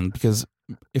supposed to mean? Because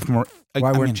if more,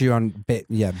 why weren't you on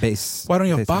base? Why don't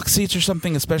you have box seats or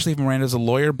something? Especially if Miranda's a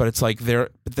lawyer. But it's like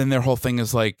but then their whole thing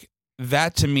is like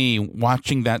that to me.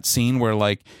 Watching that scene where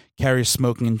like Carrie's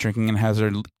smoking and drinking and has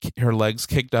her legs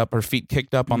kicked up, her feet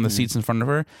kicked up on the seats in front of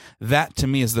her. That to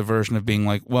me is the version of being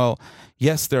like, well,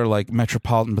 yes, they're like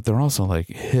metropolitan, but they're also like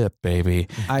hip, baby,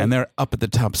 and they're up at the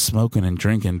top smoking and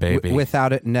drinking, baby,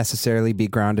 without it necessarily be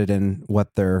grounded in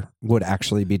what they would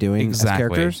actually be doing as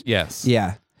characters. Yes.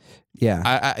 Yeah.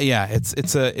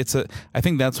 It's a. I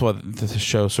think that's what the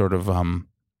show sort of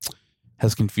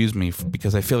has confused me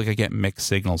because I feel like I get mixed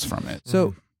signals from it.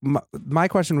 So my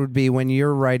question would be, when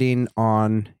you're writing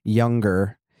on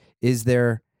Younger, is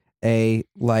there a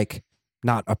like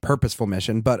not a purposeful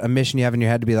mission, but a mission you have in your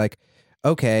head to be like,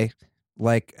 okay,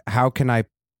 like how can I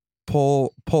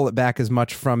pull it back as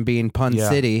much from being Pun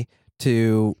City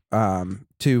to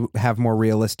have more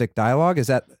realistic dialogue? Is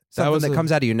that Something that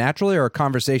comes out of you naturally, or a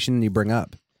conversation you bring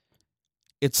up?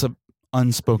 It's a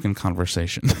unspoken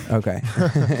conversation. Okay.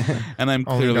 And I'm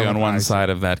clearly on one side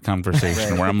of that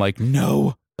conversation where I'm like,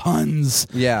 no puns.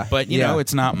 Yeah. But you know,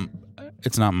 it's not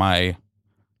my,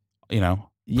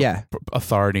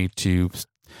 authority to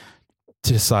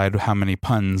decide how many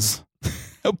puns,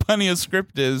 how punny a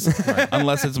script is,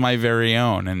 unless it's my very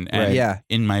own. And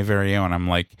in my very own, I'm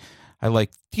like, I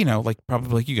like,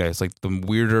 probably like you guys, like the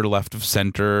weirder left of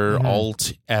center,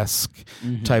 alt-esque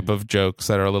type of jokes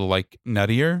that are a little like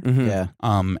nuttier. Yeah.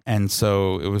 And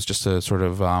so it was just a sort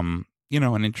of, an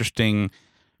interesting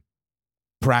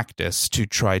practice to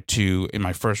try to, in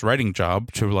my first writing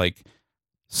job, to like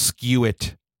skew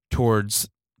it towards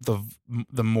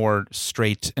the more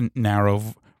straight and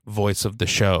narrow voice of the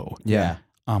show. Yeah.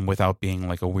 Without being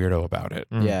like a weirdo about it.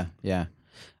 Yeah. Yeah.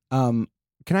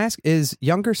 Can I ask, is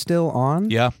Younger still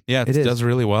on? Yeah, it does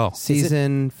really well.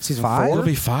 Season 5? It'll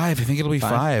be 5. I think it'll be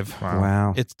 5.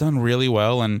 Wow. It's done really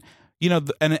well, and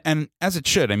and as it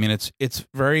should. I mean, it's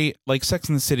very like Sex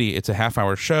and the City. It's a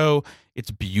half-hour show.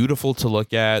 It's beautiful to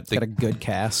look at. It's got a good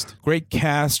cast. Great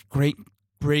cast. Great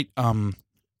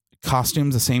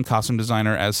costumes. The same costume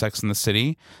designer as Sex and the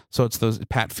City. So it's those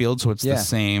Pat Field. So it's the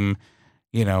same,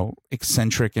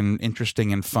 eccentric and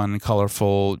interesting and fun,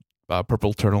 colorful.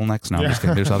 Purple turtlenecks. No, I'm just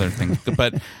kidding. There's other things,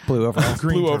 but blue overalls,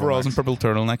 blue overalls, and purple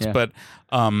turtlenecks. Yeah. But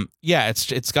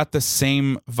it's got the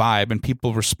same vibe, and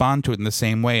people respond to it in the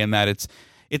same way. And that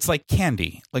it's like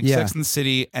candy. Like Sex and the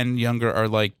City and Younger are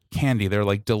like candy. They're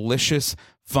like delicious,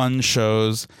 fun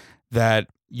shows that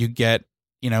you get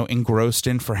engrossed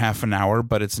in for half an hour,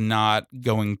 but it's not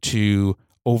going to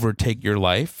overtake your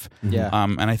life. Yeah.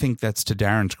 And I think that's to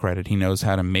Darren's credit. He knows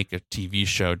how to make a TV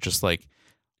show just like.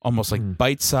 Almost like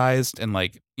bite-sized and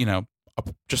like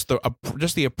just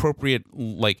the appropriate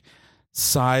like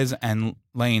size and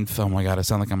length. Oh my god, I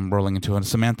sound like I'm rolling into a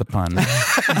Samantha pun.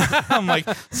 I'm like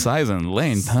size and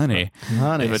length, honey,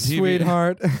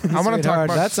 sweetheart. I want to talk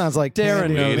about that. Sounds like Darren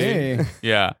to me.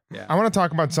 Yeah. I want to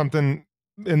talk about something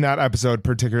in that episode,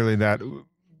 particularly that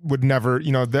would never.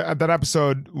 That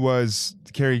episode was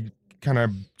Carrie kind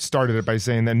of started it by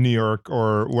saying that New York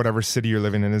or whatever city you're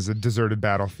living in is a deserted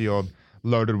battlefield.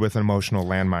 Loaded with emotional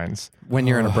landmines. When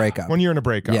you're in a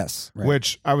breakup. Yes. Right.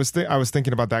 Which I was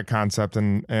thinking about that concept,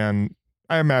 and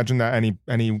I imagine that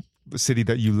any city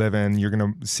that you live in, you're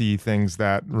going to see things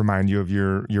that remind you of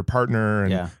your partner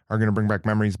and are going to bring back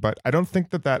memories. But I don't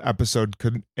think that episode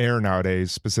could air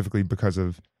nowadays, specifically because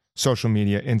of social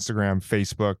media, Instagram,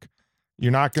 Facebook.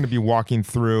 You're not going to be walking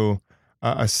through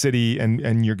a city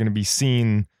and you're going to be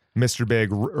seeing Mr.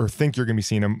 Big or think you're going to be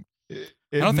seeing him. I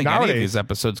don't think any of these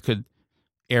episodes could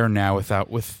air now with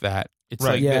that. It's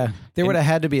right. Like there would have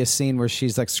had to be a scene where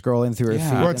she's like scrolling through her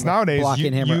feed. Well, it's nowadays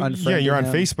blocking him or unfriending you're on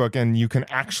him. Facebook and you can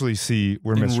actually see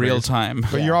where in Mr. real is. time.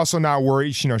 But you're also not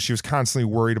worried. She was constantly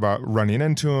worried about running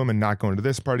into him and not going to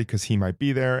this party because he might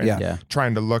be there and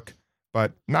trying to look.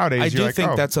 But nowadays, I do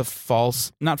think that's a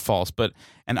not false, but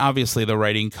and obviously the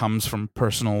writing comes from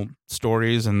personal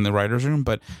stories in the writer's room.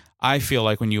 But I feel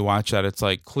like when you watch that, it's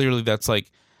like clearly that's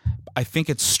like. I think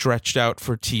it's stretched out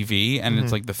for TV and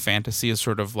it's like the fantasy is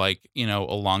sort of like,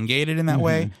 elongated in that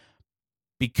way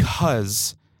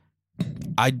because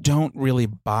I don't really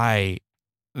buy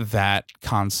that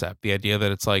concept. The idea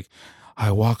that it's like,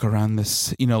 I walk around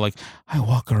this, like I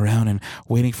walk around and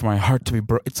waiting for my heart to be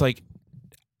broken. It's like,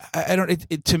 I don't,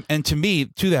 to me,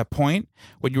 to that point,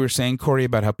 what you were saying, Corey,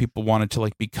 about how people wanted to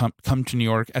like come to New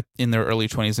York in their early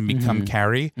 20s and become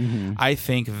Carrie. I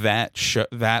think that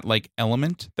that like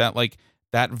element, that like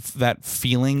that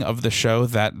feeling of the show,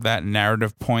 that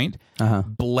narrative point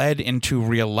bled into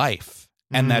real life,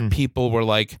 and that people were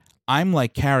like, I'm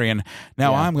like Carrie, and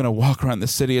now I'm going to walk around the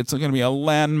city. It's going to be a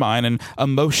landmine and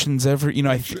emotions I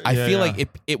feel like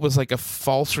it was like a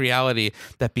false reality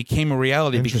that became a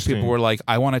reality because people were like,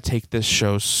 I want to take this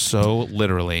show so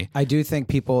literally. I do think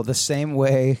people the same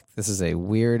way. This is a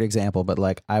weird example, but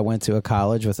like I went to a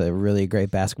college with a really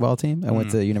great basketball team. I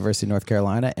went to the University of North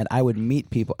Carolina, and I would meet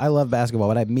people. I love basketball,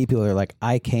 but I'd meet people who are like,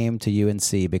 I came to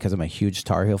UNC because I'm a huge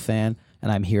Tar Heel fan.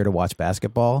 And I'm here to watch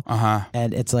basketball.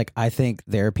 And it's like, I think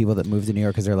there are people that move to New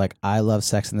York because they're like, I love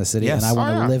Sex and the City. And I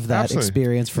want to live that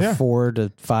experience for 4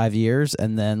 to 5 years.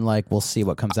 And then like, we'll see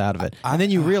what comes out of it. And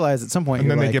then you realize at some point, and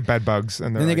then they get bed bugs.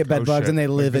 And then they get bed bugs and they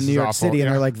live in New York City.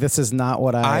 And they're like, this is not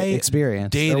what I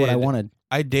experienced or what I wanted.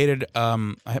 I dated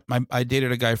I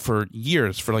dated a guy for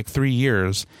like 3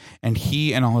 years, and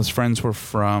he and all his friends were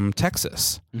from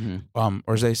Texas, or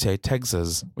as they say,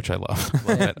 Texas, which I love.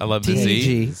 I love the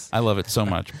Z. I love it so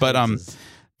much. But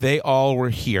they all were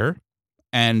here,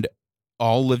 and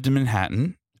all lived in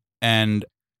Manhattan, and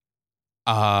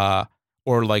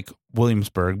or like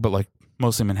Williamsburg, but like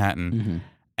mostly Manhattan. Mm-hmm.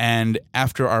 And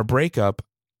after our breakup,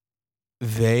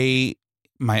 my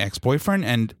ex-boyfriend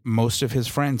and most of his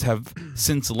friends have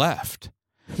since left.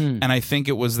 And I think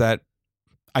it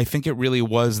really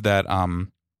was that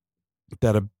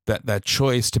that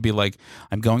choice to be like,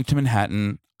 I'm going to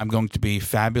Manhattan, I'm going to be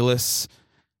fabulous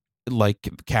like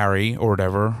Carrie or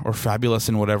whatever, or fabulous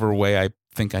in whatever way I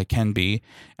think I can be,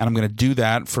 and I'm going to do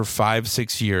that for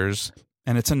 5-6 years,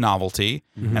 and it's a novelty,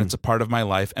 and it's a part of my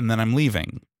life, and then I'm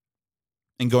leaving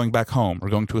and going back home or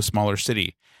going to a smaller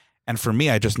city. And for me,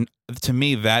 to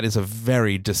me, that is a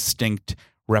very distinct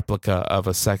replica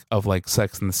of Sex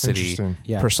in the City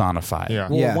personified. Yeah.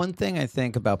 Well, one thing I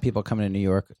think about people coming to New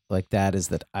York like that is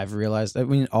that I've realized, I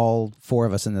mean, all 4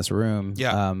 of us in this room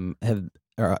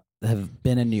have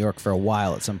been in New York for a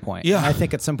while at some point. Yeah. And I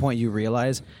think at some point you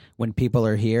realize when people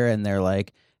are here and they're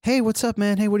like, hey, what's up,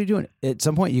 man? Hey, what are you doing? At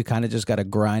some point you kind of just got to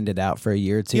grind it out for a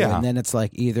year or two. Yeah. And then it's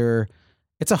like either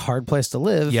it's a hard place to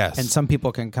live. Yes. And some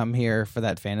people can come here for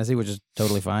that fantasy, which is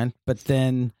totally fine. But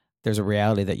then there's a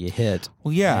reality that you hit.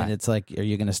 Well, yeah. And it's like, are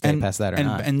you going to stay past that or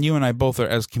not? And you and I both are,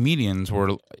 as comedians,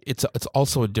 it's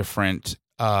also a different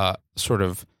sort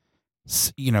of,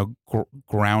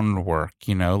 groundwork,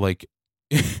 like,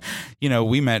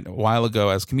 we met a while ago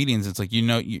as comedians. It's like,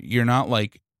 you're not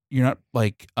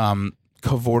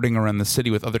cavorting around the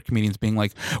city with other comedians being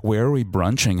like, where are we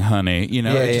brunching, honey?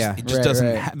 It just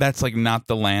doesn't, that's like not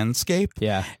the landscape.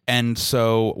 Yeah. And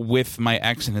so with my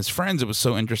ex and his friends, it was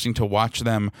so interesting to watch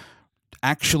them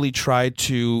actually try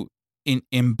to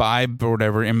imbibe or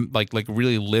whatever, like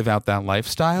really live out that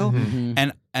lifestyle.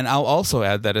 And I'll also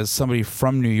add that as somebody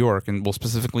from New York, and well,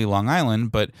 specifically Long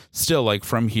Island, but still like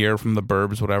from here, from the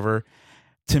burbs, whatever,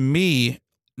 to me,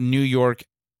 New York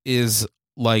is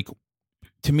like,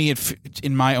 to me,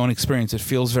 in my own experience, it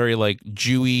feels very like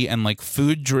Jewy and like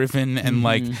food driven and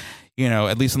like,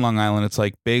 at least in Long Island, it's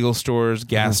like bagel stores,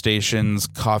 gas stations,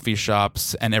 coffee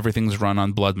shops, and everything's run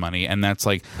on blood money. And that's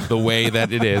like the way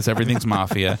that it is. Everything's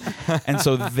mafia. And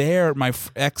so there, my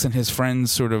ex and his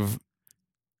friends sort of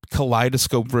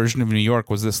kaleidoscope version of New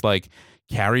York was this like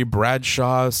Carrie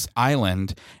Bradshaw's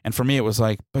island. And for me, it was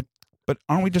like, but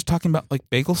aren't we just talking about like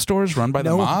bagel stores run by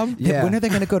the mob? Yeah. When are they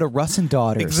going to go to Russ and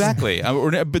Daughters? Exactly.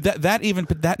 But not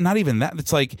even that.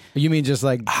 It's like, you mean just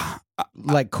like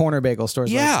corner bagel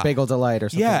stores, like Bagel Delight or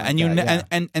something. Yeah, like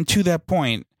that. And to that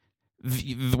point,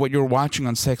 what you're watching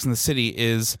on Sex and the City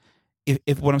is,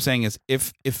 if what I'm saying is,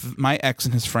 if my ex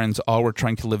and his friends all were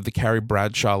trying to live the Carrie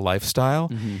Bradshaw lifestyle,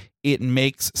 it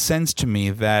makes sense to me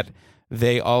that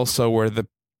they also were the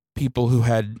people who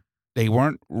they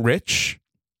weren't rich.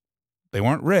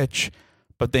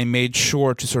 But they made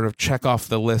sure to sort of check off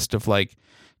the list of like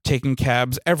taking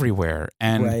cabs everywhere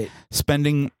and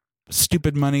spending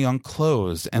stupid money on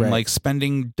clothes and like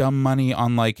spending dumb money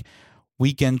on like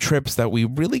weekend trips that we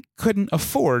really couldn't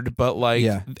afford. But like,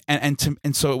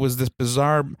 and so it was this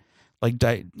bizarre, like,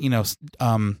 the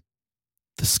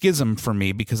schism for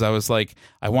me, because I was like,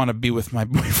 I want to be with my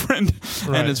boyfriend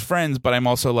and his friends, but I'm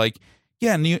also like,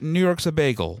 yeah, New York's a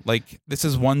bagel. Like, this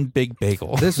is one big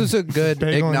bagel. This was a good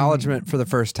acknowledgement for the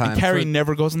first time. And Carrie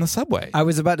never goes on the subway. I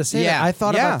was about to say that. I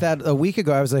thought about that a week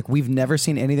ago. I was like, we've never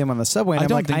seen any of them on the subway.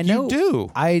 And I know you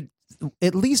do.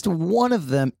 At least one of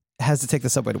them has to take the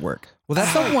subway to work. Well, that's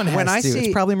someone has when I to. see,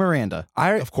 it's probably Miranda.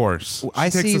 Of course. She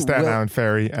takes the Staten Island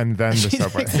ferry and then the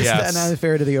subway. Staten Island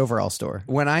ferry to the overall store.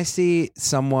 When I see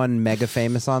someone mega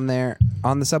famous on the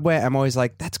subway, I'm always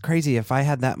like, that's crazy. If I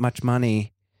had that much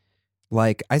money.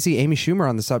 Like, I see Amy Schumer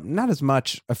on the subway, not as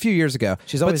much, a few years ago.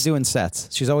 She's always doing sets.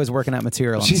 She's always working out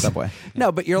material on the subway.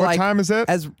 No, but you're what like... What time is it?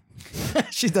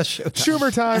 She does show time.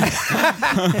 Schumer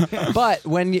time. But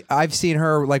when I've seen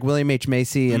her, like William H.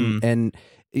 Macy, and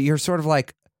you're sort of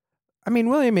like... I mean,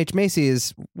 William H. Macy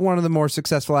is one of the more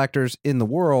successful actors in the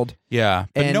world. Yeah,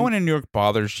 but no one in New York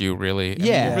bothers you, really. I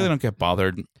mean, you really don't get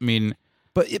bothered. I mean...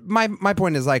 But my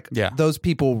point is like those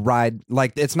people ride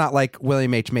like it's not like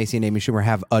William H. Macy and Amy Schumer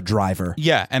have a driver.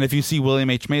 Yeah, and if you see William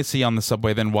H. Macy on the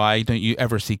subway, then why don't you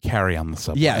ever see Carrie on the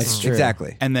subway? Yes,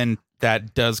 exactly. And then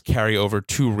that does carry over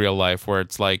to real life, where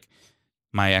it's like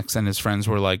my ex and his friends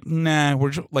were like, "Nah,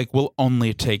 we'll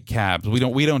only take cabs. We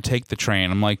don't take the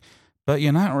train." I'm like, but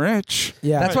you're not rich.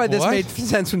 Yeah, that's why this made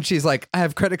sense when she's like, I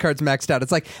have credit cards maxed out.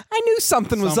 It's like, I knew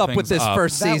something was up with this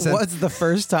first season. That was the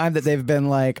first time that they've been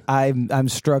like, I'm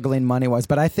struggling money-wise.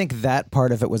 But I think that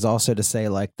part of it was also to say,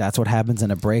 like, that's what happens in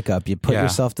a breakup. You put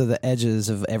yourself to the edges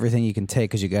of everything you can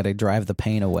take because you got to drive the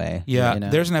pain away. Yeah,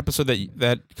 there's an episode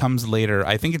that comes later.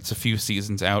 I think it's a few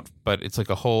seasons out, but it's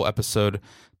like a whole episode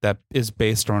that is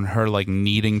based on her like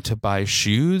needing to buy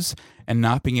shoes and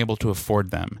not being able to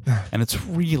afford them. And it's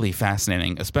really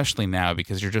fascinating, especially now,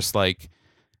 because you're just like,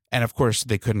 and of course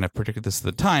they couldn't have predicted this at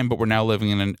the time, but we're now living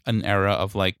in an era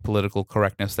of like political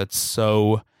correctness that's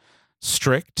so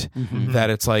strict that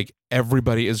it's like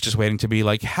everybody is just waiting to be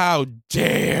like, how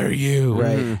dare you?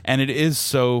 Right. And it is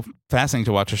so fascinating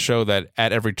to watch a show that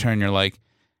at every turn you're like,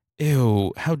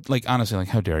 ew, how, like, honestly, like,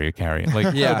 how dare you, Carrie?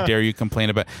 Like, how dare you complain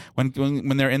about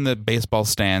when they're in the baseball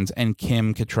stands and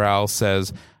Kim Cattrall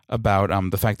says about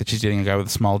the fact that she's dating a guy with a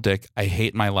small dick, I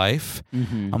hate my life.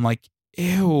 I'm like,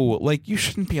 ew, like, you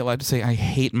shouldn't be allowed to say I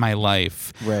hate my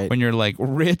life when you're like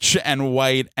rich and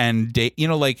white and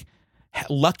like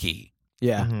lucky.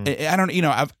 Yeah. I don't,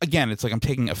 again, it's like I'm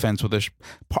taking offense with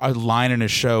a line in a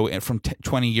show from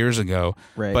 20 years ago,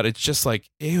 but it's just like,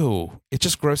 ew, it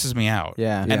just grosses me out.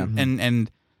 Yeah. And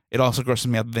it also grosses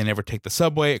me out that they never take the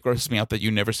subway. It grosses me out that you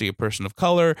never see a person of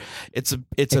color.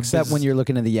 Except when you're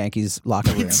looking in the Yankees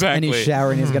locker room and he's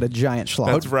showering, he's got a giant schlong.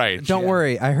 That's right. Don't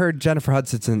worry, I heard Jennifer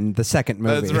Hudson's in the second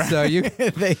movie. That's right. So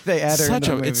they add her into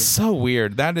the movie. It's so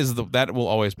weird. That will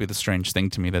always be the strange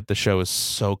thing to me, that the show is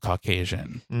so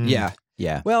Caucasian. Yeah.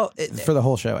 Yeah. Well, for the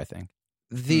whole show, I think.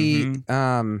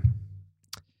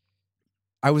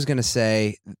 I was going to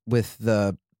say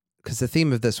because the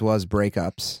theme of this was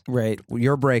breakups. Right.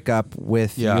 Your breakup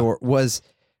with was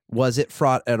it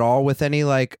fraught at all with any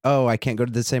like, oh, I can't go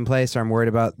to the same place, or I'm worried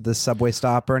about the subway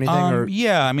stop or anything?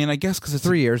 Yeah, I mean, I guess because it's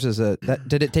 3 years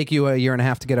did it take you a year and a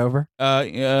half to get over?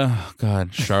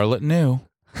 God, Charlotte knew.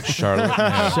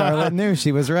 Charlotte knew.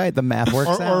 She was right. The math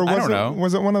works out. I don't know.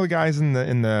 Was it one of the guys in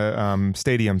the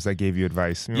stadiums that gave you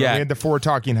advice? Yeah, we had the 4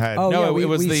 talking head. Oh, no, yeah, it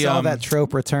was we saw that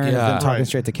trope return of them talking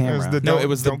straight to camera. It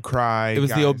was don't cry. It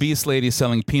was the obese lady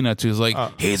selling peanuts who's like,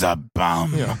 he's a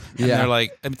bum. Yeah. And they're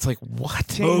like, it's like, what?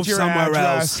 Change your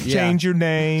address, change your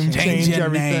name, change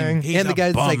everything. And the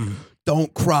guy's like,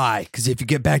 don't cry, because if you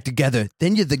get back together,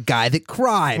 then you're the guy that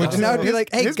cried. And I would be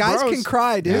like, hey, guys can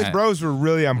cry, dude. His bros were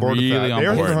really on board with that. They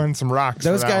were throwing some rocks.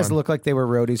 Those guys look like they were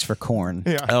roadies for Korn.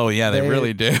 Yeah. Oh, yeah, they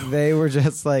really do. They were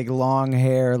just like long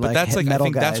hair, but that's like, metal I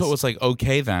think guys. that's what was like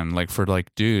okay then, like for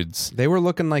like dudes. They were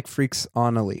looking like freaks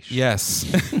on a leash. Yes.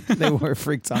 They were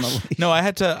freaks on a leash. No, I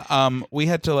had to, we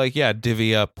had to like,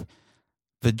 divvy up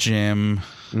the gym.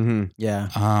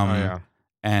 Yeah.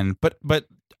 And, but,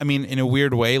 I mean, in a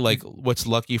weird way, like what's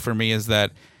lucky for me is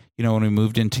that, when we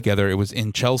moved in together, it was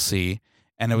in Chelsea,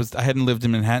 and I hadn't lived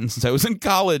in Manhattan since I was in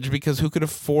college, because who could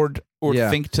afford or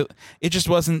think to, it just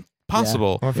wasn't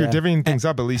possible. Well, if you're divvying things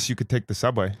up, at least you could take the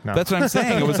subway. No. That's what I'm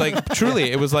saying. It was like,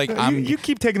 truly, it was like, you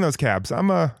keep taking those cabs. I'm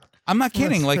not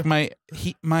kidding. Like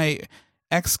my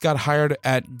ex got hired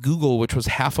at Google, which was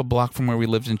half a block from where we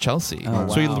lived in Chelsea. Oh, wow.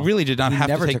 So he really did not have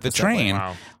to take took the the subway. train.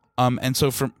 Wow. And so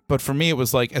for me, it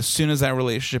was like, as soon as that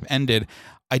relationship ended,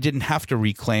 I didn't have to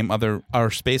reclaim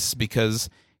our spaces, because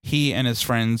he and his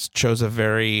friends chose a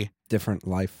very different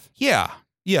life. Yeah.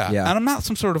 And I'm not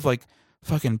some sort of like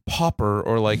fucking pauper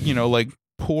or like, like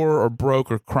poor or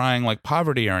broke or crying like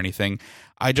poverty or anything.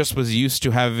 I just was used to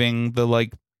having the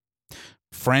like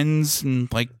friends in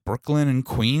like Brooklyn and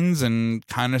Queens and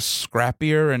kind of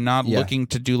scrappier and not looking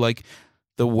to do like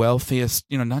the wealthiest,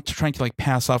 not trying to like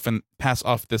pass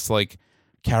off this like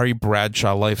Carrie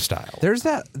Bradshaw lifestyle. There's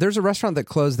a restaurant that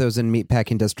closed that was in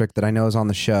Meatpacking District that I know is on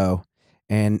the show,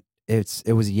 and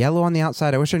it was yellow on the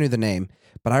outside. I wish I knew the name,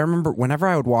 but I remember whenever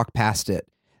I would walk past it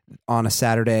on a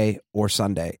Saturday or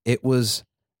Sunday, it was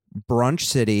brunch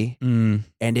city,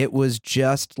 and it was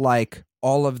just like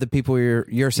all of the people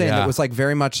you're saying. It was like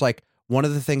very much like, one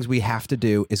of the things we have to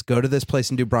do is go to this place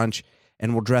and do brunch,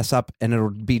 and we'll dress up, and it'll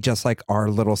be just like our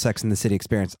little Sex in the City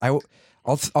experience.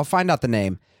 I'll find out the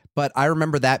name, but I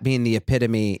remember that being the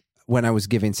epitome when I was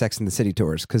giving Sex in the City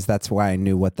tours, because that's why I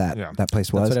knew what that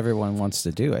place was. That's what everyone wants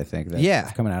to do, I think.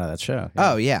 Coming out of that show.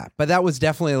 Yeah. Oh, yeah. But that was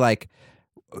definitely like,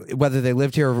 whether they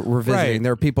lived here or were visiting,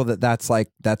 there are people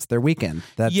that's their weekend.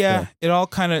 It all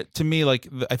kind of, to me, like,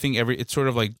 I think it's sort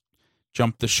of like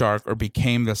jumped the shark or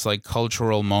became this like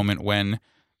cultural moment when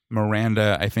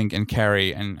Miranda, I think, and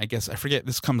Carrie, and I guess I forget,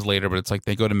 this comes later, but it's like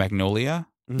they go to Magnolia.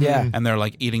 Yeah. And they're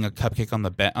like eating a cupcake on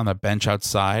the bench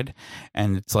outside,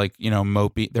 and it's like,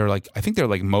 mopey. They're like, I think they're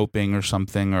like moping or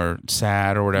something, or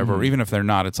sad or whatever. Or even if they're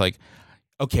not, it's like,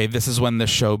 okay, this is when the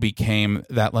show became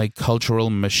that like cultural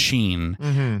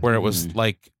machine where it was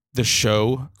like the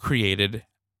show created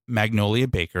Magnolia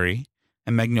Bakery,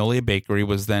 and Magnolia Bakery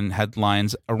was then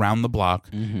headlines around the block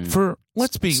for,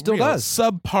 let's be still real, does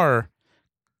subpar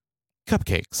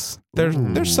cupcakes. They're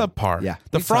subpar. Yeah.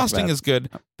 The frosting is good.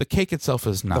 The cake itself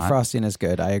is not. The frosting is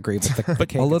good. I agree, but the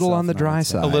cake a little itself, on the dry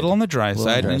side. A little on the dry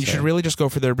side, and you should really just go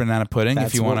for their banana pudding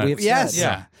if you want to. Yes.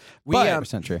 Yeah. But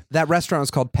 100% true. that restaurant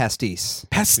was called Pastis.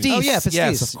 Pastis. Oh, yeah, Pastis.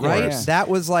 Yes, of course. Right? Yeah. That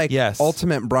was like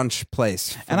ultimate brunch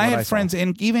place. And I had friends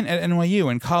even at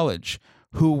NYU in college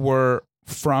who were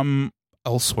from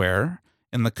elsewhere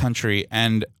in the country,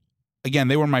 and again,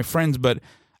 they were my friends, but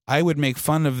I would make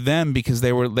fun of them because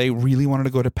they really wanted to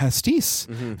go to Pastis,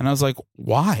 and I was like,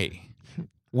 why?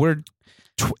 We're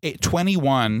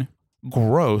 21,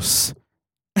 gross.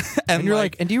 And you're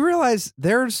like, and do you realize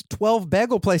there's 12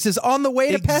 bagel places on the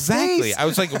way to Pastis? Exactly. I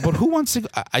was like, but who wants to?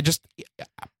 I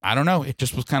don't know. It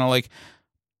just was kind of like,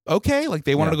 okay, like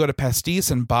they wanted to go to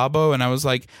Pastis and Babbo, and I was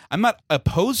like, I'm not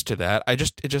opposed to that. It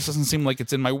just doesn't seem like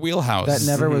it's in my wheelhouse. That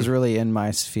never was really in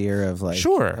my sphere of like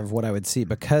Sure. of what I would see,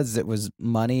 because it was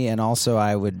money, and also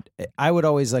I would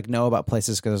always like know about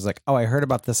places because I was like, oh, I heard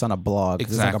about this on a blog.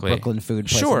 Exactly. It's like a Brooklyn food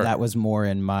place. Sure. And that was more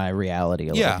in my reality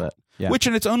a little bit. Yeah. Which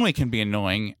in its own way can be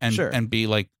annoying and be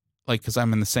like because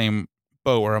I'm in the same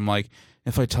boat where I'm like,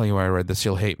 if I tell you I read this,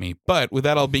 you'll hate me. But with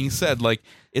that all being said, like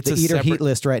it's the a eater separate heat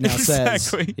list right now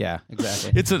Exactly. says, yeah,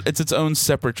 exactly. It's its own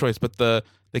separate choice. But the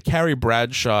Carrie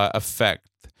Bradshaw effect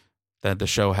that the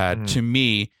show had to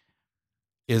me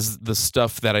is the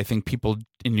stuff that I think people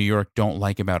in New York don't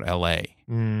like about L.A.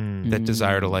 That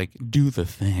desire to like do the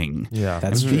thing,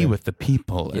 That's and be true. with the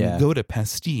people, and go to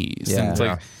Pastis. Yeah. And it's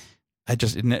like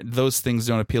those things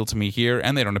don't appeal to me here,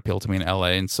 and they don't appeal to me in LA,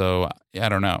 and so I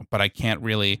don't know. But I can't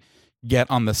really get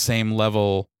on the same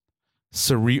level,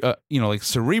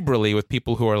 cerebrally with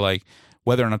people who are like,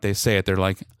 whether or not they say it, they're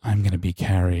like, I'm going to be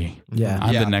Carrie. Yeah.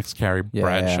 I'm the next Carrie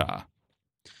Bradshaw.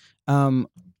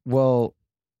 Well,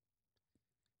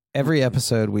 every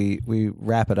episode we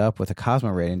wrap it up with a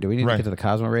Cosmo rating. Do we need to get to the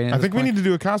Cosmo rating? I think we need to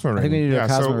do a Cosmo rating. I think we need to do a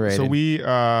Cosmo rating. So we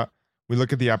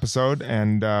look at the episode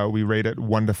and we rate it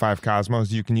 1 to 5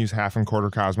 Cosmos. You can use half and quarter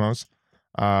Cosmos.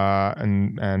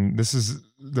 And this is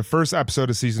the first episode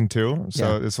of season 2.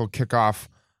 So this will kick off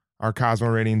our Cosmo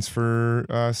ratings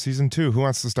for season 2. Who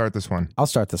wants to start this one? I'll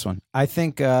start this one. I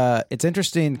think it's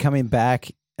interesting coming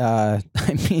back. I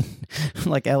mean,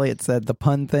 like Eliot said, the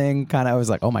pun thing kind of, I was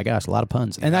like, oh my gosh, a lot of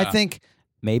puns. And I think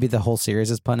maybe the whole series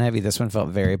is pun heavy. This one felt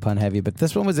very pun heavy, but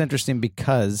this one was interesting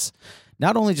because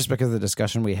not only just because of the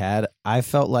discussion we had, I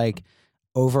felt like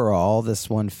overall this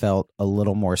one felt a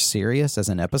little more serious as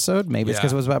an episode. Maybe it's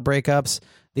because it was about breakups.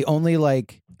 The only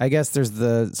I guess there's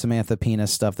the Samantha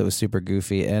penis stuff that was super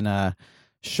goofy, and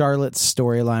Charlotte's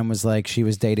storyline was like she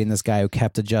was dating this guy who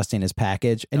kept adjusting his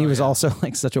package, and he was also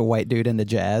like such a white dude into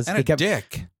jazz. And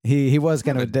dick. He was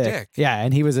kind of a dick. Yeah,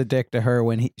 and he was a dick to her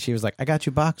when she was like, "I got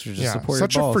you boxers to support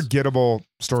such your balls." a forgettable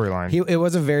storyline. It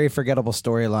was a very forgettable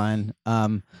storyline.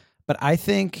 But I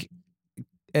think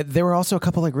there were also a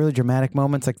couple like really dramatic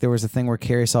moments. Like there was a thing where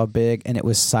Carrie saw Big and it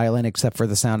was silent except for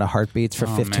the sound of heartbeats for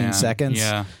 15 seconds.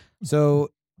 Yeah.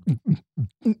 So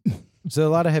a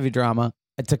lot of heavy drama.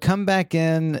 To come back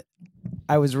in,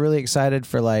 I was really excited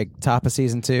for like top of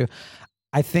season 2.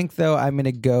 I think though I'm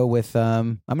gonna go with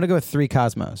 3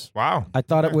 Cosmos. Wow. I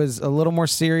thought it was a little more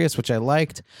serious, which I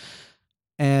liked,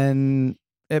 but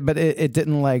it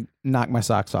didn't like knock my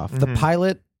socks off. The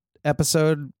pilot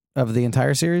episode of the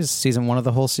entire series, season 1 of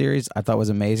the whole series, I thought was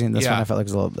amazing. This one I felt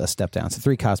like was a step down. So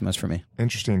 3 Cosmos for me.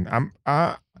 Interesting. I'm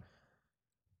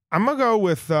gonna go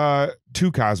with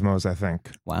 2 Cosmos, I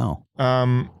think. Wow.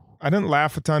 I didn't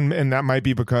laugh a ton, and that might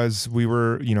be because we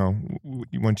were,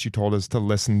 once you told us to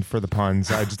listen for the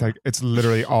puns, I just like it's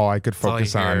literally all I could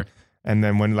focus on. And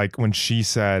then when she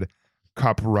said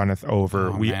 "cup runneth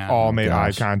over," we all made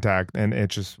eye contact, and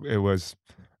it was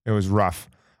rough.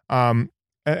 And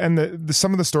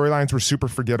some of the storylines were super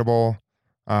forgettable.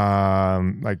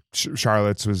 Like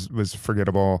Charlotte's was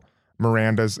forgettable.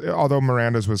 Although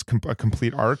Miranda's was a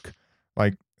complete arc,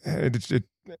 like it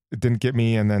didn't get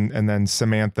me. And then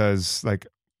Samantha's, like,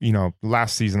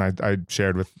 last season I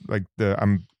shared with like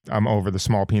I'm over the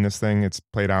small penis thing. It's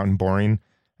played out and boring,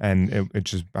 and it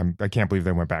just I can't believe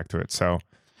they went back to it. So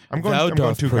I'm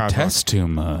going 2 protest too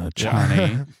much,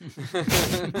 honey.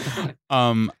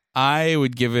 I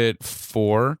would give it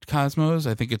 4 Cosmos.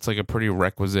 I think it's like a pretty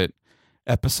requisite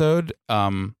episode.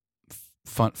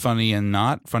 Funny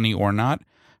or not.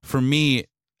 For me,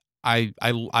 I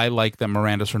like that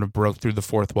Miranda sort of broke through the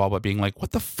fourth wall by being like,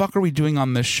 "What the fuck are we doing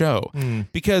on this show?"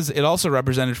 Because it also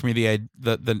represented for me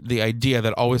the idea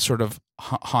that always sort of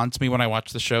haunts me when I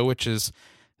watch the show, which is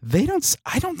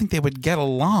I don't think they would get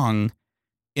along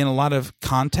in a lot of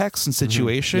contexts and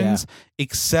situations,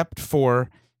 except for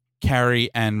Carrie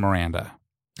and Miranda.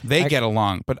 They get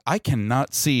along, but I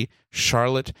cannot see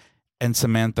Charlotte and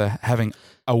Samantha having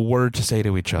a word to say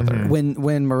to each other.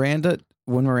 When Miranda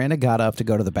when Miranda got up to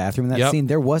go to the bathroom in that Yep. scene,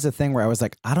 there was a thing where I was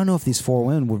like, I don't know if these four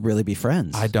women would really be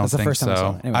friends. I don't That's the think first time so.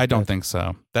 saw it. Anyway, I don't think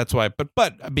so. That's why.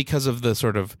 But because of the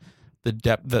sort of the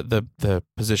depth, the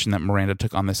position that Miranda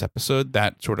took on this episode,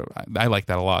 that sort of I like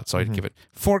that a lot. So I'd give it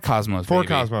 4 Cosmos. 4 baby.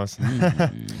 Cosmos.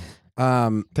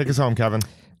 Take us home, Kevin.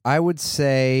 I would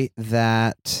say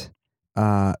that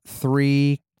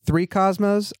 3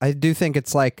 Cosmos. I do think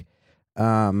it's like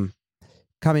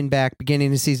coming back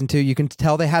beginning of season 2. You can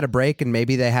tell they had a break and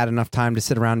maybe they had enough time to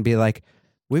sit around and be like,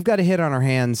 we've got a hit on our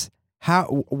hands.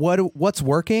 What's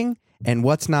working and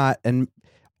what's not, and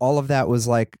all of that was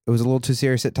like, it was a little too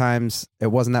serious at times. It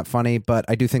wasn't that funny, but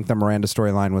I do think the Miranda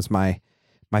storyline was my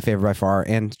favorite by far,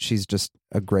 and she's just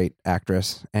a great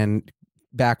actress and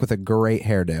back with a great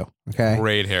hairdo. Okay,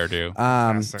 Great hairdo.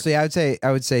 Fantastic. So yeah,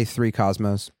 I would say 3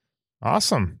 Cosmos.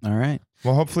 Awesome. All right.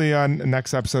 Well, hopefully on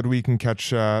next episode we can catch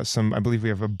some. I believe we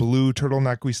have a blue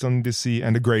turtleneck we still need to see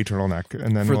and a gray turtleneck,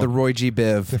 and then For the Roy G.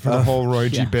 Biv. for the whole Roy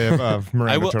G. Biv of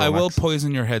Miranda I will turtlenecks.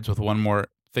 poison your heads with one more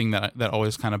thing that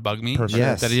always kind of bugged me. Perfect.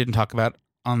 Yes. That I didn't talk about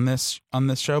on this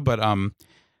show, but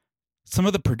some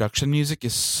of the production music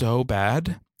is so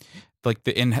bad. Like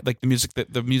the music that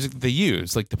they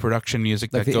use, like the production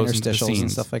music Like that the goes into the interstitials scenes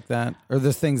and stuff like that, or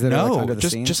the things that are like under the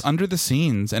scenes. just under the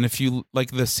scenes. And if you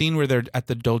like the scene where they're at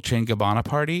the Dolce and Gabbana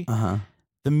party,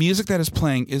 the music that is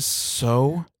playing is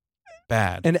so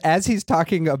bad. And as he's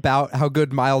talking about how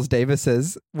good Miles Davis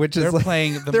is, which is they're like,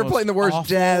 playing the they're most playing the worst awful-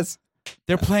 jazz.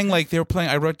 They're playing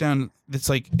I wrote down it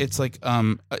sounds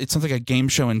like a game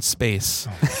show in space.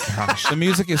 Gosh. The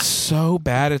music is so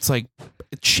bad. It's like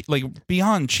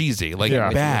beyond cheesy, like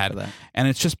Yeah. bad, and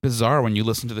it's just bizarre when you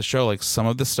listen to the show. Like some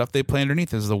of the stuff they play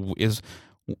underneath is.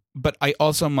 But I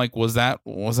also am like, was that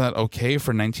okay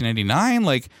for 1999?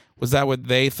 Like, was that what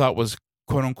they thought was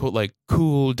quote unquote like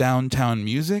cool downtown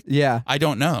music? Yeah, I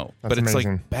don't know, That's but it's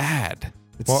amazing. like bad.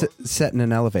 it's Well- set in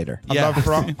an elevator. I'd love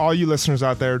for all you listeners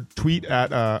out there, tweet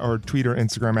at or tweet or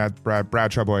Instagram at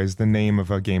Bradshaw Boys the name of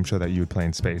a game show that you would play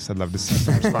in space. I'd love to see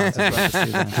some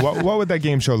responses. What would that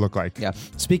game show look like? Yeah.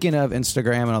 Speaking of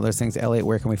Instagram and all those things, Elliot,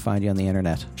 where can we find you on the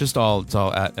internet? It's all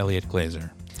at Eliot Glazer.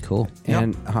 Cool.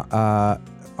 And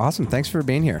awesome. Thanks for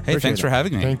being here. Hey, thanks for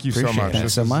having me. Thank you so Appreciate much. it.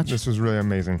 Thanks so much. This was really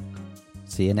amazing.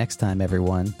 See you next time,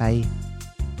 everyone. Bye.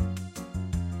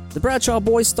 The Bradshaw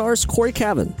Boys stars Corey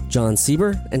Cavan, John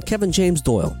Sieber, and Kevin James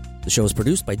Doyle. The show is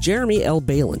produced by Jeremy L.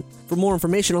 Balin. For more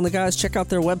information on the guys, check out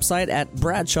their website at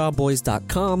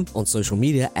bradshawboys.com, on social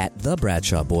media at The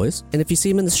Bradshaw Boys. And if you see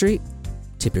them in the street,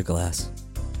 tip your glass.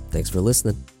 Thanks for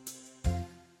listening.